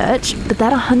Anglican church, but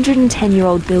that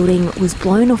 110-year-old building was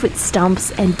blown off its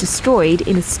stumps and destroyed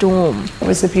in a storm. It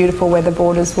was a beautiful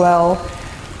weatherboard as well.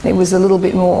 It was a little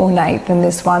bit more ornate than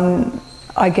this one.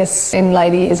 I guess in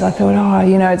later years I thought,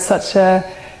 it's such a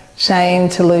shame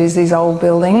to lose these old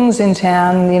buildings in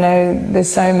town.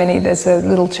 There's a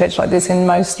little church like this in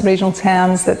most regional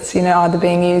towns that's, either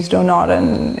being used or not.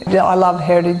 And I love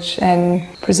heritage and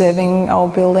preserving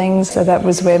old buildings, so that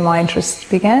was where my interest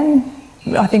began.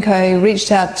 I think I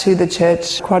reached out to the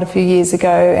church quite a few years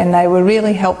ago, and they were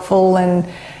really helpful, and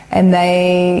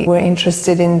they were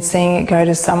interested in seeing it go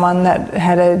to someone that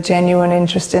had a genuine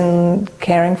interest in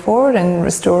caring for it and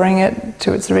restoring it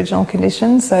to its original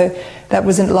condition. So that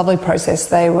was a lovely process.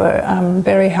 They were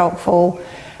very helpful.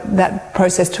 That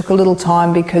process took a little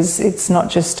time because it's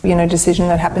not just, a decision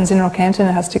that happens in Rockhampton.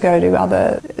 It has to go to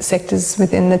other sectors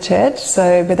within the church.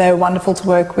 But they were wonderful to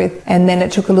work with. And then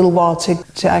it took a little while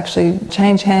to actually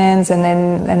change hands, and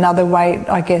then another wait,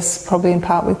 I guess, probably in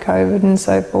part with COVID and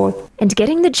so forth. And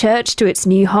getting the church to its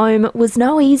new home was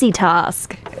no easy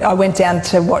task. I went down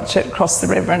to watch it cross the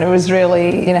river, and it was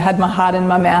really, had my heart in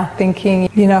my mouth thinking,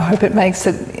 I hope it makes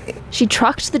it. She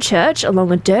trucked the church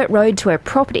along a dirt road to her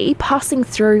property, passing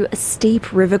through a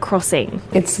steep river crossing.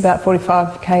 It's about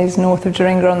 45 k's north of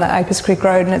Jeringa on the Apis Creek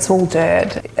Road, and it's all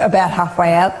dirt. About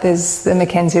halfway out there's the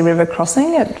Mackenzie River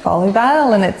crossing at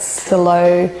Foleyvale, and it's the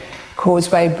low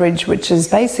causeway bridge, which is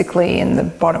basically in the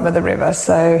bottom of the river,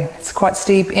 so it's quite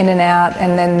steep in and out,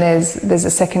 and then there's a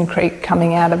second creek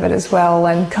coming out of it as well.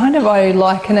 And kind of I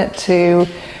liken it to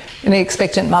an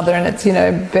expectant mother, and it's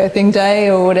birthing day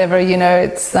or whatever,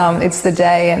 it's the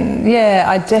day. And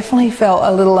I definitely felt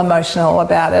a little emotional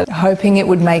about it, hoping it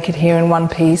would make it here in one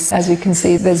piece. As you can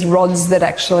see, there's rods that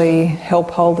actually help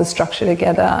hold the structure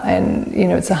together, and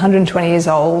it's 120 years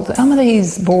old. Some of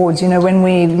these boards, when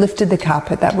we lifted the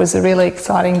carpet, that was a really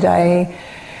exciting day.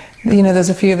 There's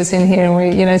a few of us in here, and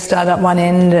we started up one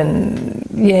end, and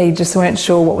you just weren't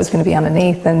sure what was going to be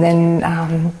underneath. And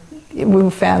then we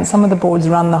found some of the boards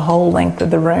run the whole length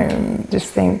of the room.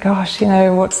 Just think, gosh,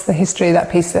 what's the history of that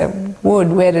piece of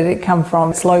wood? Where did it come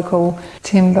from? It's local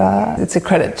timber. It's a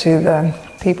credit to the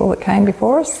people that came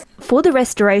before us. For the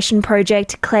restoration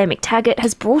project, Claire McTaggart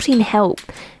has brought in help.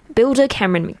 Builder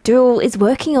Cameron McDougall is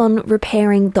working on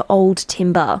repairing the old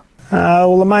timber.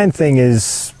 Well, the main thing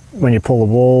is when you pull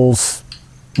the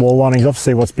wall linings off,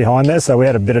 see what's behind there. So we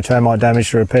had a bit of termite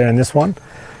damage to repair in this one.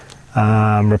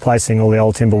 Replacing all the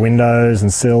old timber windows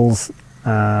and sills,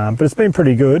 but it's been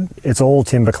pretty good. It's all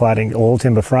timber cladding, all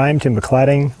timber frame, timber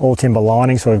cladding, all timber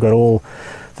lining, so we've got all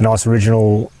the nice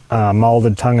original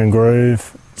moulded tongue and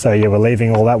groove. So we're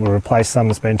leaving all that. We'll replace some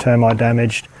that's been termite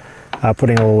damaged,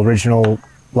 putting all original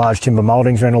large timber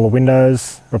mouldings around all the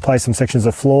windows, replace some sections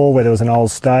of floor where there was an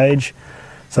old stage.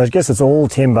 So I guess it's all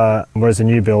timber, whereas the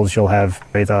new builds you'll have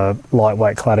either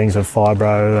lightweight claddings of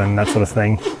fibro and that sort of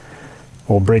thing,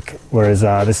 or brick, whereas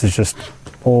this is just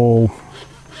all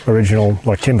original,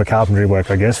 like timber carpentry work,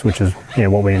 I guess, which is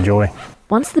what we enjoy.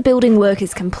 Once the building work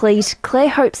is complete, Claire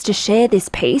hopes to share this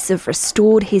piece of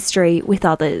restored history with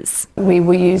others. We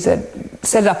will use it,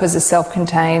 set it up as a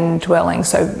self-contained dwelling,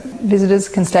 so visitors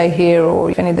can stay here,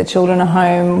 or if any of the children are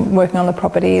home working on the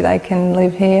property, they can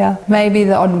live here. Maybe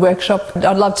the odd workshop.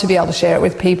 I'd love to be able to share it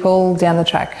with people down the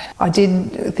track. I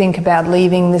did think about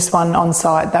leaving this one on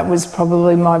site. That was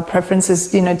probably my preference, is,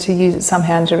 to use it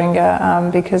somehow in Jeringa,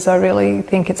 because I really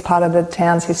think it's part of the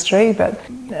town's history, but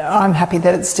I'm happy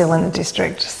that it's still in the district.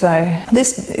 So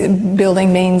this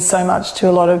building means so much to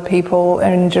a lot of people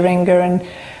in Jeringa, and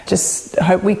just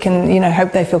hope we can,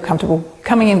 hope they feel comfortable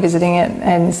coming and visiting it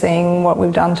and seeing what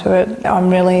we've done to it.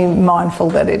 I'm really mindful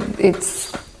that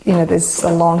it's there's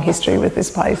a long history with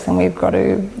this place, and we've got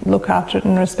to look after it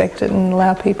and respect it and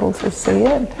allow people to see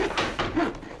it.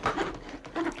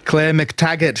 Claire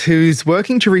McTaggart, who's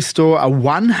working to restore a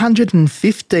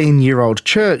 115-year-old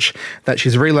church that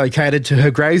she's relocated to her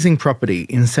grazing property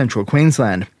in central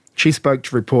Queensland. She spoke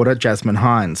to reporter Jasmine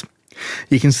Hines.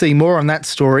 You can see more on that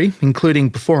story, including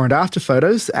before and after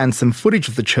photos and some footage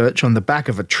of the church on the back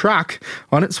of a truck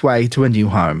on its way to a new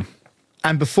home.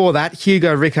 And before that,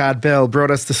 Hugo Rickard-Bell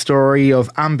brought us the story of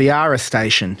Umbiara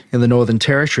Station in the Northern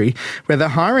Territory, where they're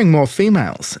hiring more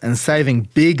females and saving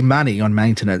big money on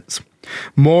maintenance.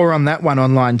 More on that one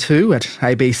online too at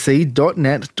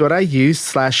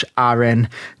abc.net.au/RN.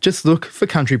 Just look for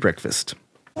Country Breakfast.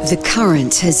 The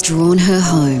current has drawn her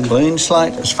home. Clean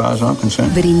slate as far as I'm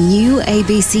concerned. But in new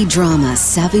ABC drama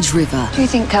Savage River... Do you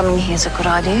think coming here's a good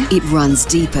idea? It runs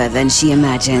deeper than she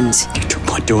imagined. You took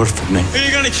my daughter from me. Who are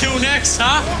you going to kill next,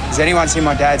 huh? Has anyone seen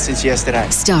my dad since yesterday?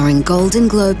 Starring Golden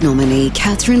Globe nominee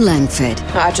Catherine Langford.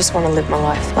 I just want to live my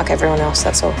life like everyone else,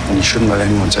 that's all. And you shouldn't let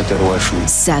anyone take that away from you.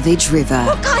 Savage River.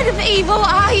 What kind of evil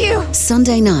are you?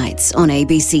 Sunday nights on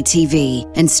ABC TV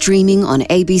and streaming on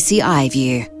ABC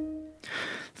iView.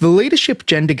 The leadership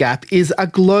gender gap is a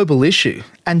global issue,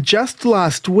 and just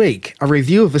last week, a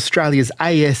review of Australia's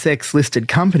ASX-listed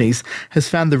companies has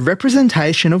found the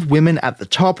representation of women at the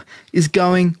top is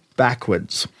going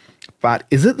backwards. But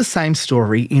is it the same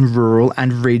story in rural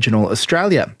and regional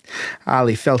Australia?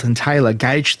 Ali Felton-Taylor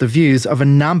gauged the views of a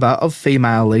number of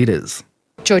female leaders.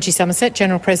 Georgie Somerset,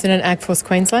 General President, AgForce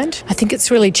Queensland. I think it's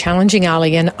really challenging,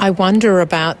 Ali, and I wonder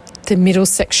about the middle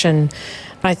section.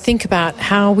 I think about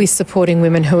how we're supporting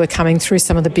women who are coming through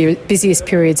some of the busiest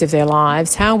periods of their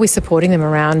lives. How are we supporting them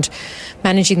around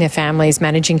managing their families,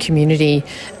 managing community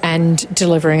and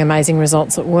delivering amazing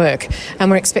results at work?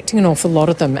 And we're expecting an awful lot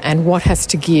of them, and what has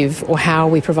to give, or how are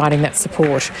we providing that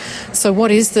support? So what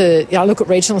is I look at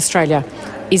regional Australia.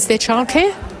 Is there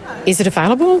childcare? Is it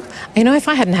available? If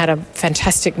I hadn't had a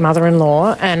fantastic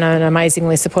mother-in-law and an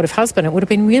amazingly supportive husband, it would have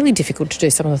been really difficult to do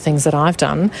some of the things that I've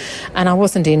done, and I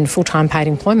wasn't in full-time paid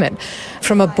employment.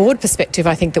 From a board perspective,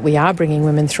 I think that we are bringing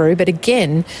women through, but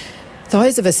again,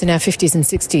 those of us in our 50s and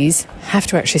 60s have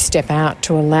to actually step out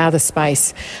to allow the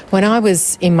space. When I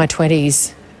was in my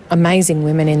 20s, amazing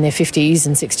women in their 50s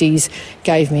and 60s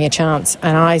gave me a chance.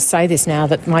 And I say this now,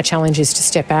 that my challenge is to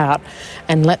step out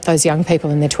and let those young people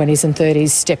in their 20s and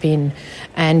 30s step in,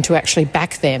 and to actually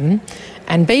back them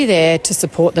and be there to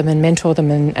support them and mentor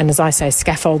them and as I say,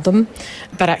 scaffold them,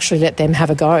 but actually let them have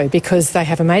a go, because they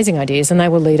have amazing ideas and they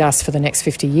will lead us for the next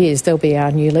 50 years. They'll be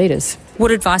our new leaders.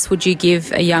 What advice would you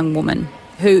give a young woman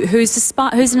who's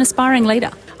an aspiring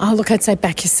leader? Oh, look, I'd say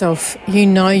back yourself. You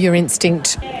know your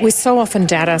instinct. We so often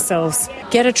doubt ourselves.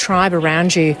 Get a tribe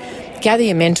around you. Gather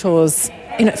your mentors.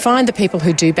 Find the people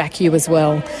who do back you as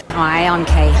well. Hi, I'm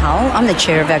Kay Hull. I'm the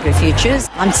chair of AgriFutures.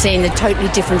 I'm seeing a totally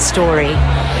different story.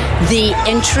 The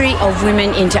entry of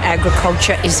women into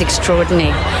agriculture is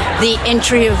extraordinary. The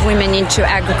entry of women into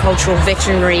agricultural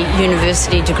veterinary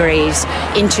university degrees,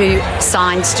 into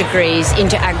science degrees,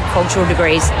 into agricultural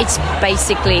degrees, it's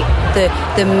basically the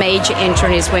major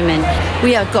entrant is women.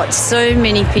 We have got so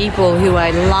many people who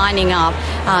are lining up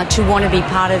to want to be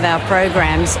part of our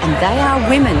programs, and they are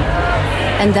women.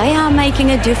 And they are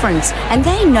making a difference, and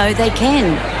they know they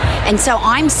can. And so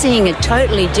I'm seeing a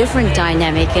totally different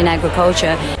dynamic in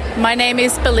agriculture. My name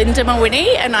is Belinda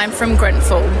Mawini, and I'm from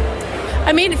Grenfell.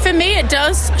 I mean, for me, it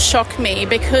does shock me,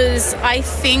 because I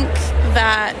think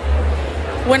that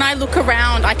when I look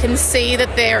around, I can see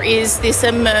that there is this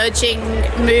emerging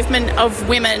movement of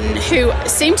women who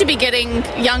seem to be getting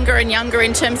younger and younger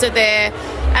in terms of their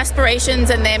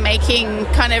aspirations, and they're making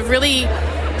kind of really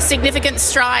significant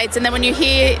strides. And then when you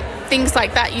hear things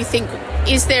like that, you think,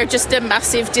 is there just a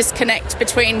massive disconnect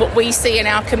between what we see in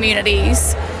our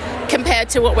communities compared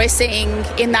to what we're seeing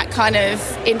in that kind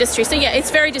of industry? So yeah,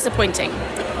 it's very disappointing.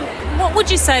 What would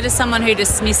you say to someone who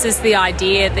dismisses the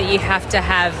idea that you have to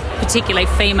have particularly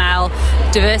female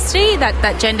diversity,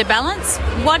 that gender balance?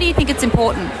 Why do you think it's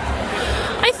important?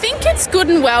 I think it's good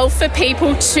and well for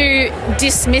people to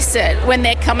dismiss it when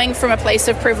they're coming from a place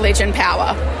of privilege and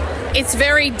power. It's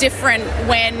very different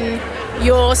when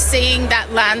you're seeing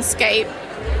that landscape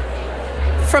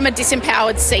from a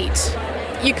disempowered seat.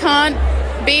 You can't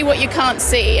be what you can't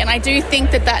see, and I do think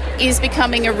that that is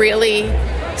becoming a really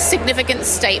significant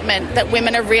statement that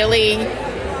women are really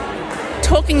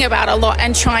talking about a lot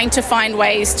and trying to find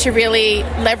ways to really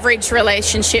leverage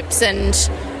relationships and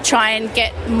try and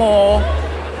get more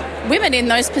women in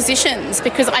those positions,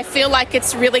 because I feel like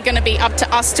it's really going to be up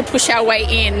to us to push our way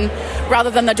in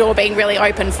rather than the door being really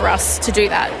open for us to do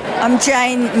that. I'm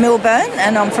Jane Milburn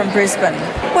and I'm from Brisbane.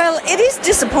 Well, it is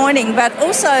disappointing, but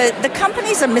also the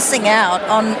companies are missing out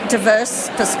on diverse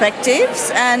perspectives,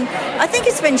 and I think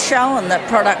it's been shown that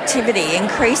productivity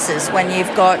increases when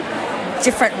you've got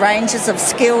different ranges of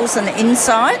skills and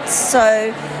insights.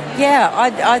 So yeah,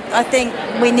 I think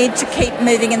we need to keep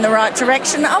moving in the right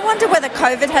direction. I wonder whether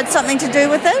COVID had something to do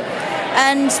with it,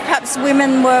 and perhaps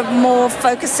women were more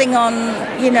focusing on,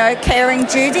 caring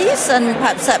duties, and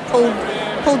perhaps that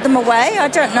pulled them away. I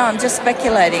don't know, I'm just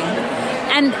speculating.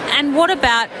 And what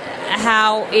about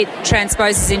how it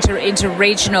transposes into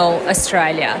regional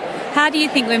Australia? How do you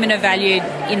think women are valued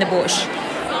in the bush?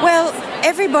 Well,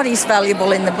 everybody's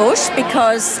valuable in the bush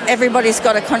because everybody's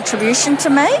got a contribution to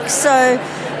make. So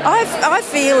I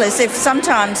feel as if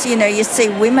sometimes, you see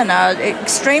women are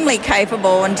extremely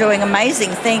capable and doing amazing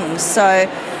things. So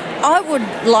I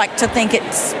would like to think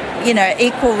it's,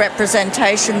 equal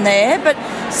representation there. But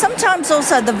sometimes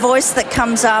also the voice that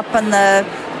comes up and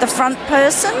the front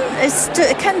person,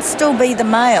 it can still be the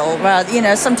male.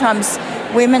 Sometimes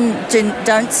women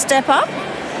don't step up.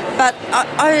 But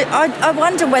I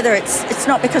wonder whether it's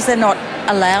not because they're not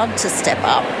allowed to step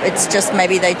up. It's just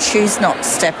maybe they choose not to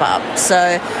step up. So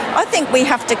I think we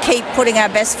have to keep putting our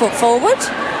best foot forward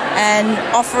and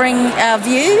offering our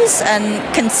views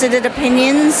and considered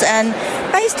opinions and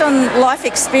based on life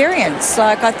experience.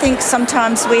 Like, I think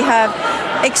sometimes we have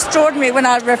extraordinary, when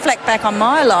I reflect back on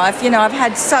my life, I've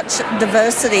had such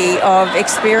diversity of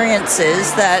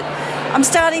experiences that I'm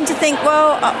starting to think,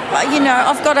 well,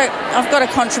 I've got a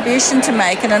contribution to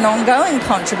make and an ongoing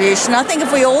contribution. I think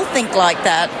if we all think like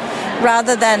that,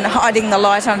 rather than hiding the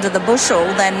light under the bushel,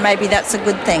 then maybe that's a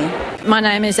good thing. My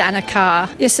name is Anna Carr.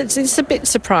 Yes, it's a bit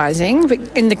surprising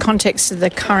in the context of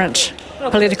the current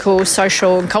political,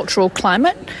 social and cultural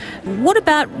climate. What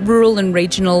about rural and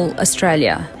regional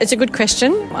Australia? It's a good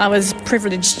question. I was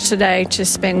privileged today to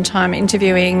spend time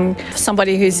interviewing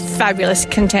somebody who's a fabulous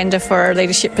contender for a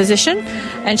leadership position,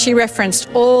 and she referenced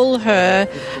all her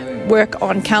work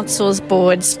on councils,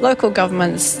 boards, local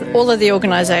governments, all of the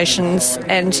organisations,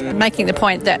 and making the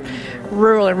point that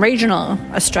rural and regional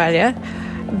Australia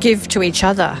give to each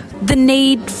other. The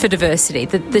need for diversity,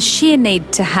 the sheer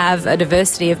need to have a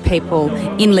diversity of people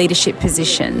in leadership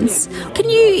positions. Can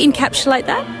you encapsulate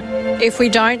that? If we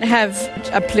don't have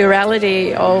a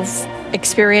plurality of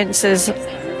experiences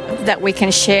that we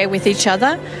can share with each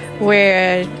other,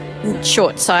 we're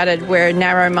short-sighted, we're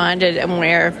narrow-minded, and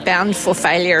we're bound for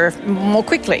failure more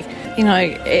quickly.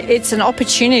 It's an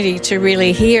opportunity to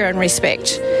really hear and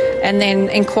respect and then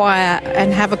inquire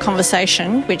and have a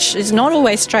conversation, which is not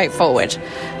always straightforward,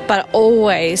 but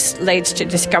always leads to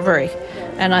discovery.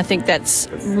 And I think that's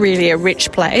really a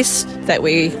rich place that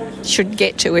we should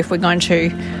get to if we're going to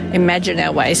imagine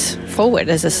our ways forward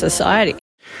as a society.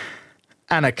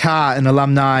 Anna Carr, an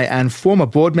alumni and former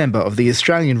board member of the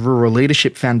Australian Rural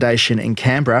Leadership Foundation in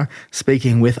Canberra,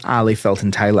 speaking with Ali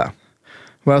Felton-Taylor.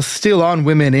 Well, still on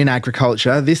women in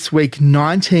agriculture, this week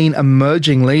 19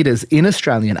 emerging leaders in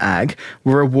Australian ag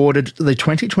were awarded the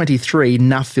 2023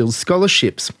 Nuffield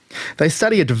Scholarships. They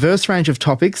study a diverse range of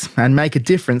topics and make a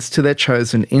difference to their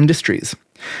chosen industries.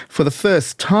 For the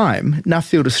first time,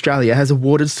 Nuffield Australia has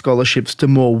awarded scholarships to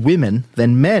more women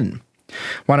than men.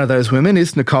 One of those women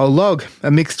is Nicole Logg,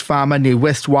 a mixed farmer near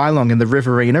West Wyalong in the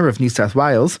Riverina of New South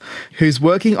Wales, who's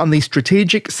working on the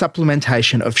strategic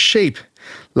supplementation of sheep.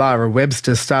 Lara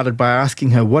Webster started by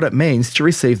asking her what it means to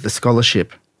receive the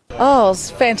scholarship. Oh,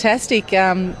 it's fantastic.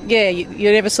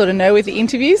 You never sort of know with the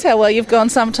interviews how well you've gone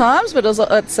sometimes, but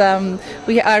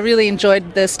I really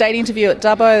enjoyed the state interview at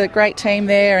Dubbo, the great team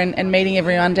there, and meeting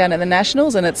everyone down at the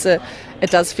Nationals, and it's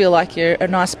it does feel like you're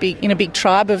in a big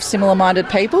tribe of similar-minded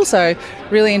people. So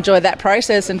really enjoyed that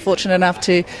process and fortunate enough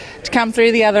to come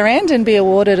through the other end and be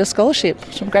awarded a scholarship,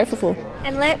 which I'm grateful for.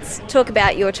 And let's talk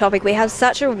about your topic. We have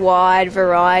such a wide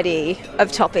variety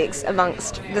of topics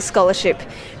amongst the scholarship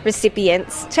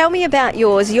recipients. Tell me about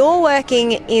yours. You're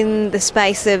working in the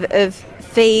space of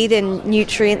feed and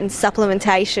nutrient and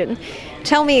supplementation.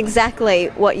 Tell me exactly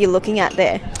what you're looking at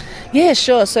there. Yeah,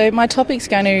 sure. So my topic's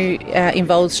going to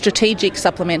involve strategic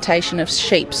supplementation of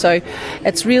sheep. So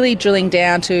it's really drilling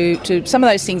down to some of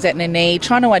those things that they need,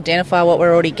 trying to identify what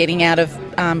we're already getting out of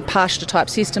pasture-type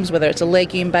systems, whether it's a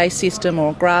legume-based system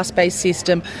or a grass-based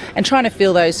system, and trying to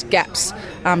fill those gaps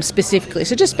specifically.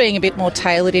 So just being a bit more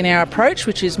tailored in our approach,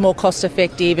 which is more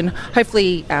cost-effective and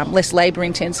hopefully less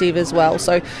labour-intensive as well.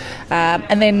 So,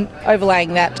 and then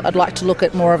overlaying that, I'd like to look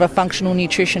at more of a functional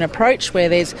nutrition approach where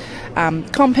there's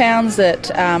compounds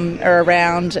that are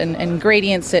around and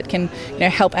ingredients that can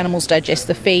help animals digest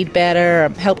the feed better,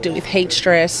 help deal with heat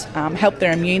stress, help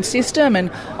their immune system,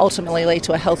 and ultimately lead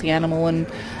to a healthy animal and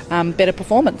better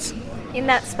performance. In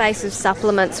that space of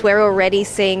supplements, we're already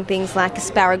seeing things like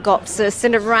Asparagopsis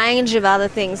and a range of other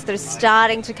things that are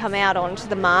starting to come out onto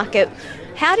the market.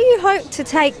 How do you hope to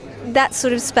take that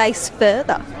sort of space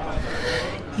further?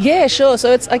 Yeah, sure.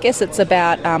 So I guess it's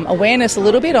about awareness a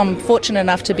little bit. I'm fortunate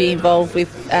enough to be involved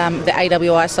with the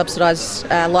AWI subsidised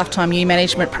lifetime ewe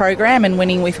management program and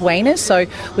winning with weaners. So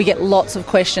we get lots of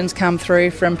questions come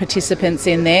through from participants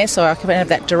in there. So I can have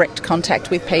that direct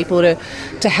contact with people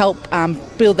to help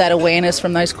build that awareness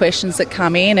from those questions that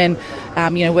come in. And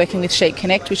working with Sheep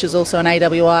Connect, which is also an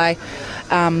AWI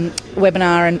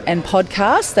webinar and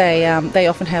podcast, they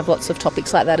often have lots of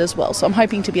topics like that as well. So I'm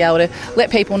hoping to be able to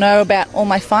let people know about all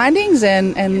my findings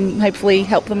and hopefully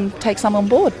help them take some on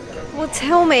board. Well,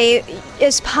 tell me,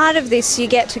 as part of this, you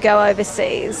get to go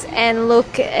overseas and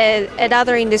look at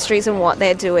other industries and what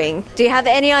they're doing. Do you have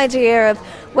any idea of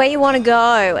where you want to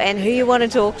go and who you want to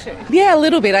talk to? Yeah, a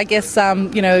little bit. I guess,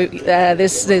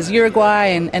 there's Uruguay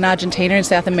and Argentina and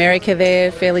South America.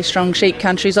 They're fairly strong sheep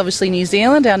countries. Obviously New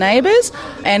Zealand, our neighbours,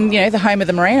 and, the home of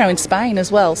the Merino in Spain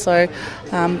as well. So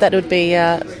that would be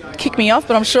kick me off,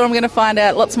 but I'm sure I'm going to find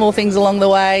out lots more things along the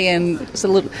way, and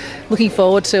so looking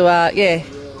forward to,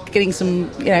 getting some,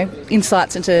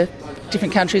 insights into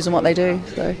different countries and what they do.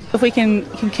 So if we can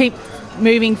keep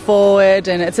moving forward,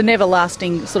 and it's a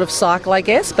never-lasting sort of cycle, I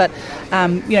guess, but,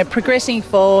 progressing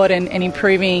forward and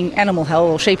improving animal health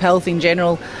or sheep health in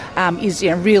general is,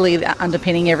 really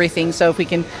underpinning everything. So if we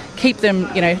can keep them,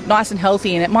 nice and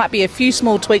healthy, and it might be a few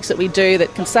small tweaks that we do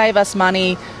that can save us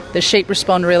money, the sheep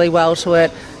respond really well to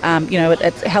it,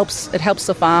 it helps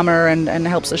the farmer and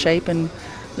helps the sheep and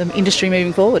the industry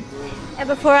moving forward. And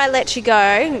before I let you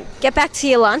go, get back to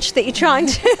your lunch that you're trying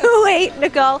to eat,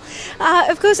 Nicole.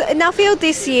 Of course, Nuffield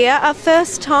this year, our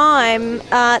first time,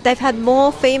 they've had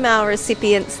more female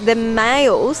recipients than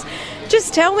males.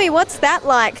 Just tell me, what's that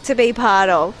like to be part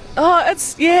of? Oh,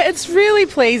 it's really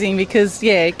pleasing because,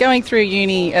 going through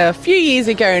uni a few years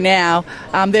ago now,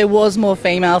 there was more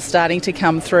females starting to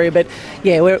come through. But,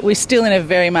 we're still in a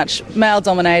very much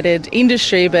male-dominated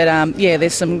industry. But,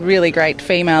 there's some really great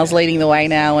females leading the way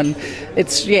now. And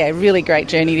it's, a really great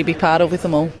journey to be part of with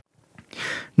them all.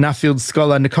 Nuffield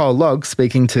scholar Nicole Logg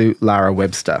speaking to Lara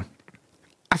Webster.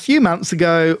 A few months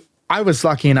ago, I was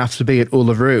lucky enough to be at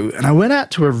Uluru, and I went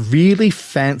out to a really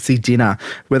fancy dinner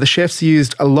where the chefs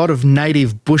used a lot of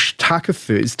native bush tucker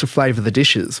foods to flavour the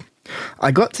dishes.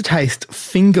 I got to taste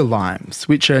finger limes,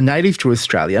 which are native to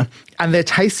Australia, and their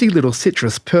tasty little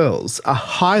citrus pearls are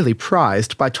highly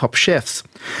prized by top chefs.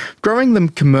 Growing them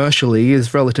commercially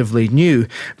is relatively new,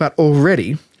 but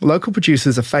already local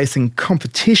producers are facing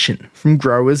competition from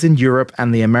growers in Europe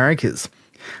and the Americas.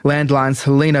 Landline's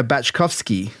Helena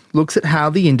Bachkovsky looks at how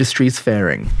the industry is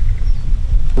faring.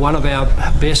 One of our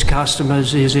best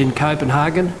customers is in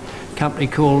Copenhagen, a company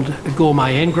called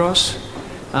Gourmet Engros,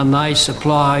 and they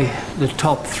supply the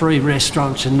top 3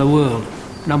 restaurants in the world,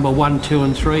 number 1, 2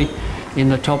 and 3 in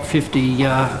the top 50,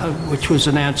 which was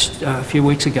announced a few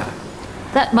weeks ago.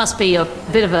 That must be a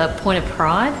bit of a point of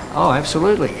pride. Oh,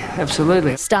 absolutely,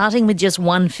 absolutely. Starting with just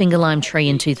one finger lime tree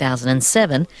in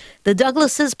 2007, the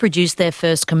Douglases produced their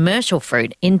first commercial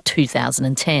fruit in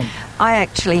 2010. I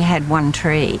actually had one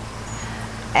tree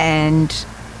and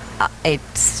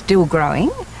it's still growing,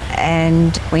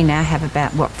 and we now have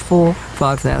about,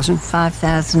 5,000.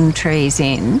 5,000 trees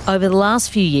in. Over the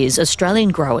last few years, Australian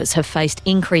growers have faced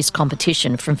increased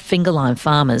competition from finger lime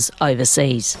farmers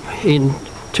overseas. In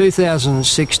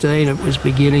 2016 it was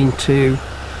beginning to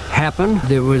happen.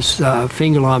 There was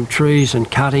finger lime trees and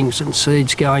cuttings and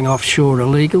seeds going offshore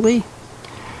illegally.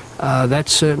 That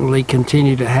certainly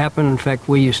continued to happen. In fact,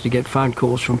 we used to get phone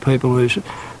calls from people who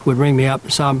would ring me up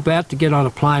and say, I'm about to get on a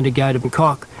plane to go to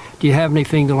Bangkok. Do you have any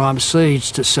finger lime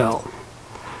seeds to sell?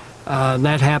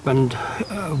 That happened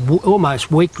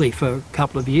almost weekly for a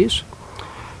couple of years.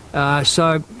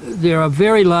 So there are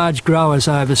very large growers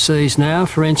overseas now.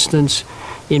 For instance,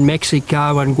 in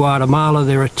Mexico and Guatemala,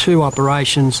 there are 2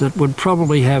 operations that would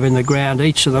probably have in the ground,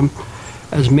 each of them,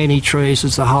 as many trees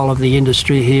as the whole of the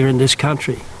industry here in this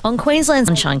country. On Queensland's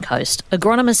Sunshine Coast,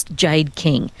 agronomist Jade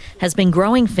King has been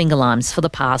growing finger limes for the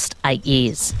past 8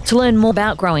 years. To learn more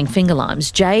about growing finger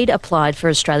limes, Jade applied for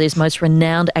Australia's most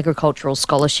renowned agricultural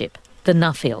scholarship, the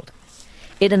Nuffield.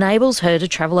 It enables her to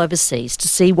travel overseas to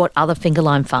see what other finger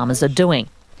lime farmers are doing.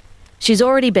 She's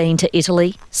already been to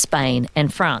Italy, Spain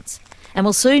and France, and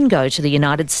will soon go to the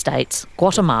United States,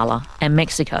 Guatemala and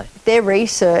Mexico. Their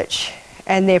research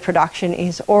and their production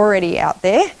is already out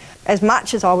there. As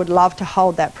much as I would love to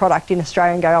hold that product in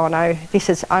Australia and go, oh no, this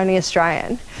is only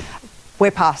Australian,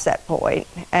 we're past that point.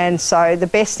 And so the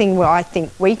best thing I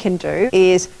think we can do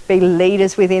is be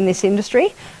leaders within this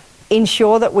industry,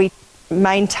 ensure that we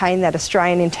maintain that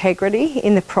Australian integrity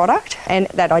in the product and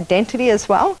that identity as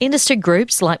well. Industry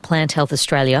groups like Plant Health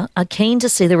Australia are keen to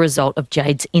see the result of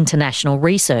Jade's international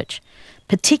research,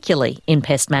 particularly in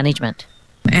pest management.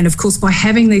 And of course, by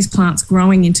having these plants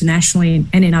growing internationally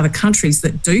and in other countries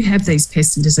that do have these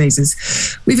pests and diseases,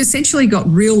 we've essentially got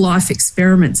real life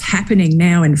experiments happening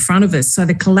now in front of us. So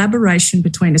the collaboration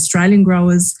between Australian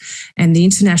growers and the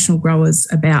international growers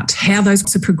about how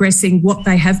those are progressing, what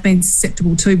they have been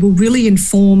susceptible to, will really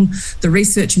inform the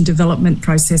research and development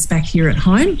process back here at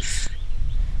home.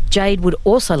 Jade would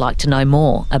also like to know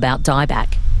more about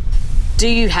dieback. Do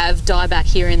you have dieback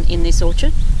here in this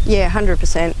orchard? Yeah,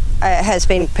 100%. It has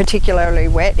been particularly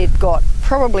wet. It got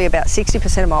probably about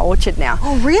 60% of my orchard now.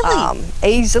 Oh, really?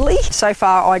 Easily. So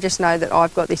far, I just know that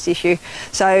I've got this issue.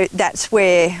 So that's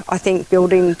where I think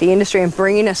building the industry and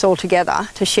bringing us all together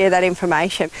to share that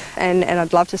information. And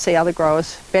I'd love to see other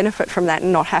growers benefit from that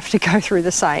and not have to go through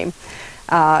the same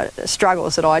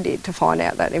struggles that I did to find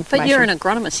out that information. But you're an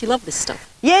agronomist. You love this stuff.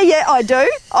 Yeah, I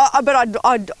do. But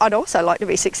I'd also like to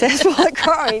be successful at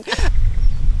growing.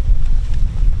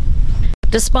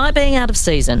 Despite being out of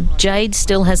season, Jade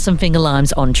still has some finger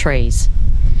limes on trees.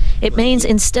 It means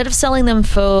instead of selling them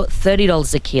for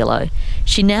 $30 a kilo,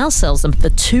 she now sells them for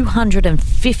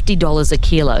 $250 a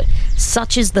kilo.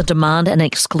 Such is the demand and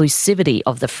exclusivity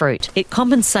of the fruit. It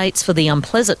compensates for the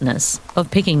unpleasantness of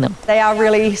picking them. They are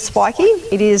really spiky.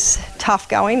 It is tough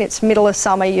going. It's middle of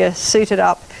summer. You're suited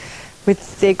up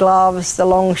with the gloves, the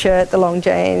long shirt, the long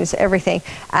jeans, everything.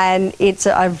 And it's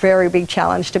a very big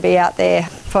challenge to be out there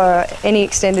for any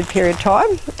extended period of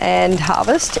time and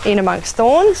harvest in amongst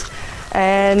thorns.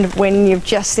 And when you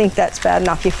just think that's bad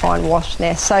enough, you find wasp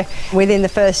nests. So within the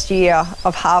first year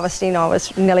of harvesting, I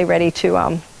was nearly ready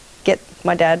to get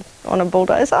my dad on a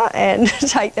bulldozer and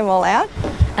take them all out.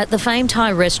 At the famed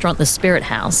Thai restaurant The Spirit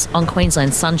House on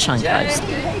Queensland's Sunshine Coast.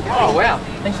 Oh wow,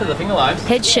 thanks for the finger limes.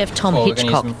 Head chef Tom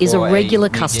Hitchcock is a regular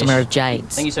customer of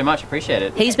Jade's. Thank you so much, appreciate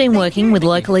it. He's been working with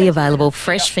locally available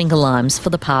fresh finger limes for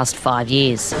the past 5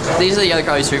 years. These are the yellow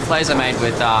curry souffles I made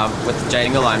with Jade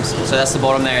finger limes. So that's the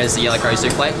bottom there is the yellow curry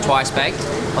souffle, twice baked.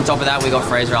 On top of that we've got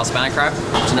Fraser Alspana crab,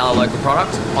 which is another local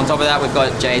product. On top of that we've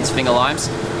got Jade's finger limes.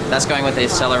 That's going with a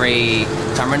celery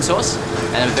tamarind sauce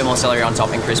and a bit more celery on top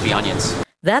and crispy onions.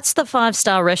 That's the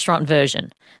 5-star restaurant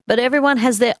version, but everyone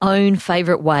has their own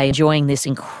favourite way of enjoying this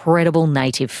incredible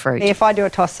native fruit. If I do a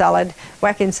tossed salad,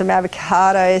 whack in some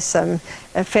avocados, some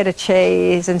feta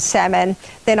cheese and salmon,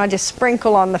 then I just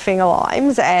sprinkle on the finger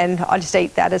limes and I just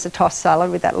eat that as a tossed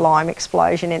salad with that lime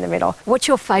explosion in the middle. What's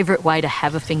your favourite way to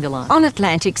have a finger lime? On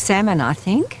Atlantic salmon, I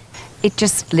think. It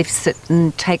just lifts it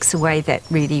and takes away that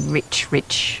really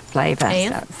rich flavour.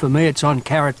 So. For me, it's on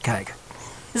carrot cake.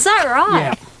 Is that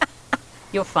right? Yeah.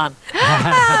 You're fun.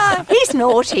 He's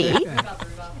naughty.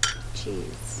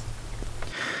 Cheers.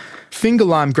 Finger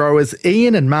lime growers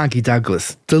Ian and Margie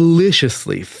Douglas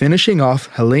deliciously finishing off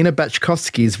Helena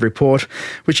Bachkovsky's report,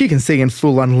 which you can see in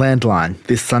full on Landline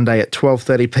this Sunday at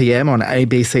 12:30pm on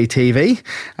ABC TV,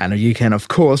 and you can of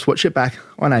course watch it back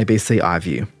on ABC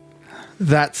iView.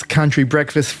 That's Country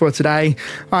Breakfast for today.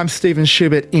 I'm Stephen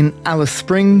Schubert in Alice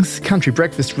Springs. Country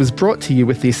Breakfast was brought to you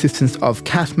with the assistance of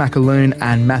Kath McAloon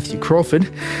and Matthew Crawford.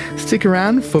 Stick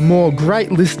around for more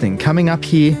great listening coming up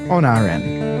here on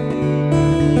RN.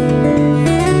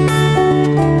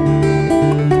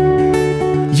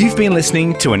 You've been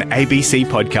listening to an ABC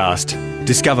podcast.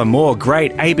 Discover more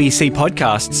great ABC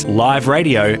podcasts, live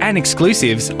radio and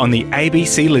exclusives on the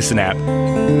ABC Listen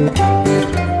app.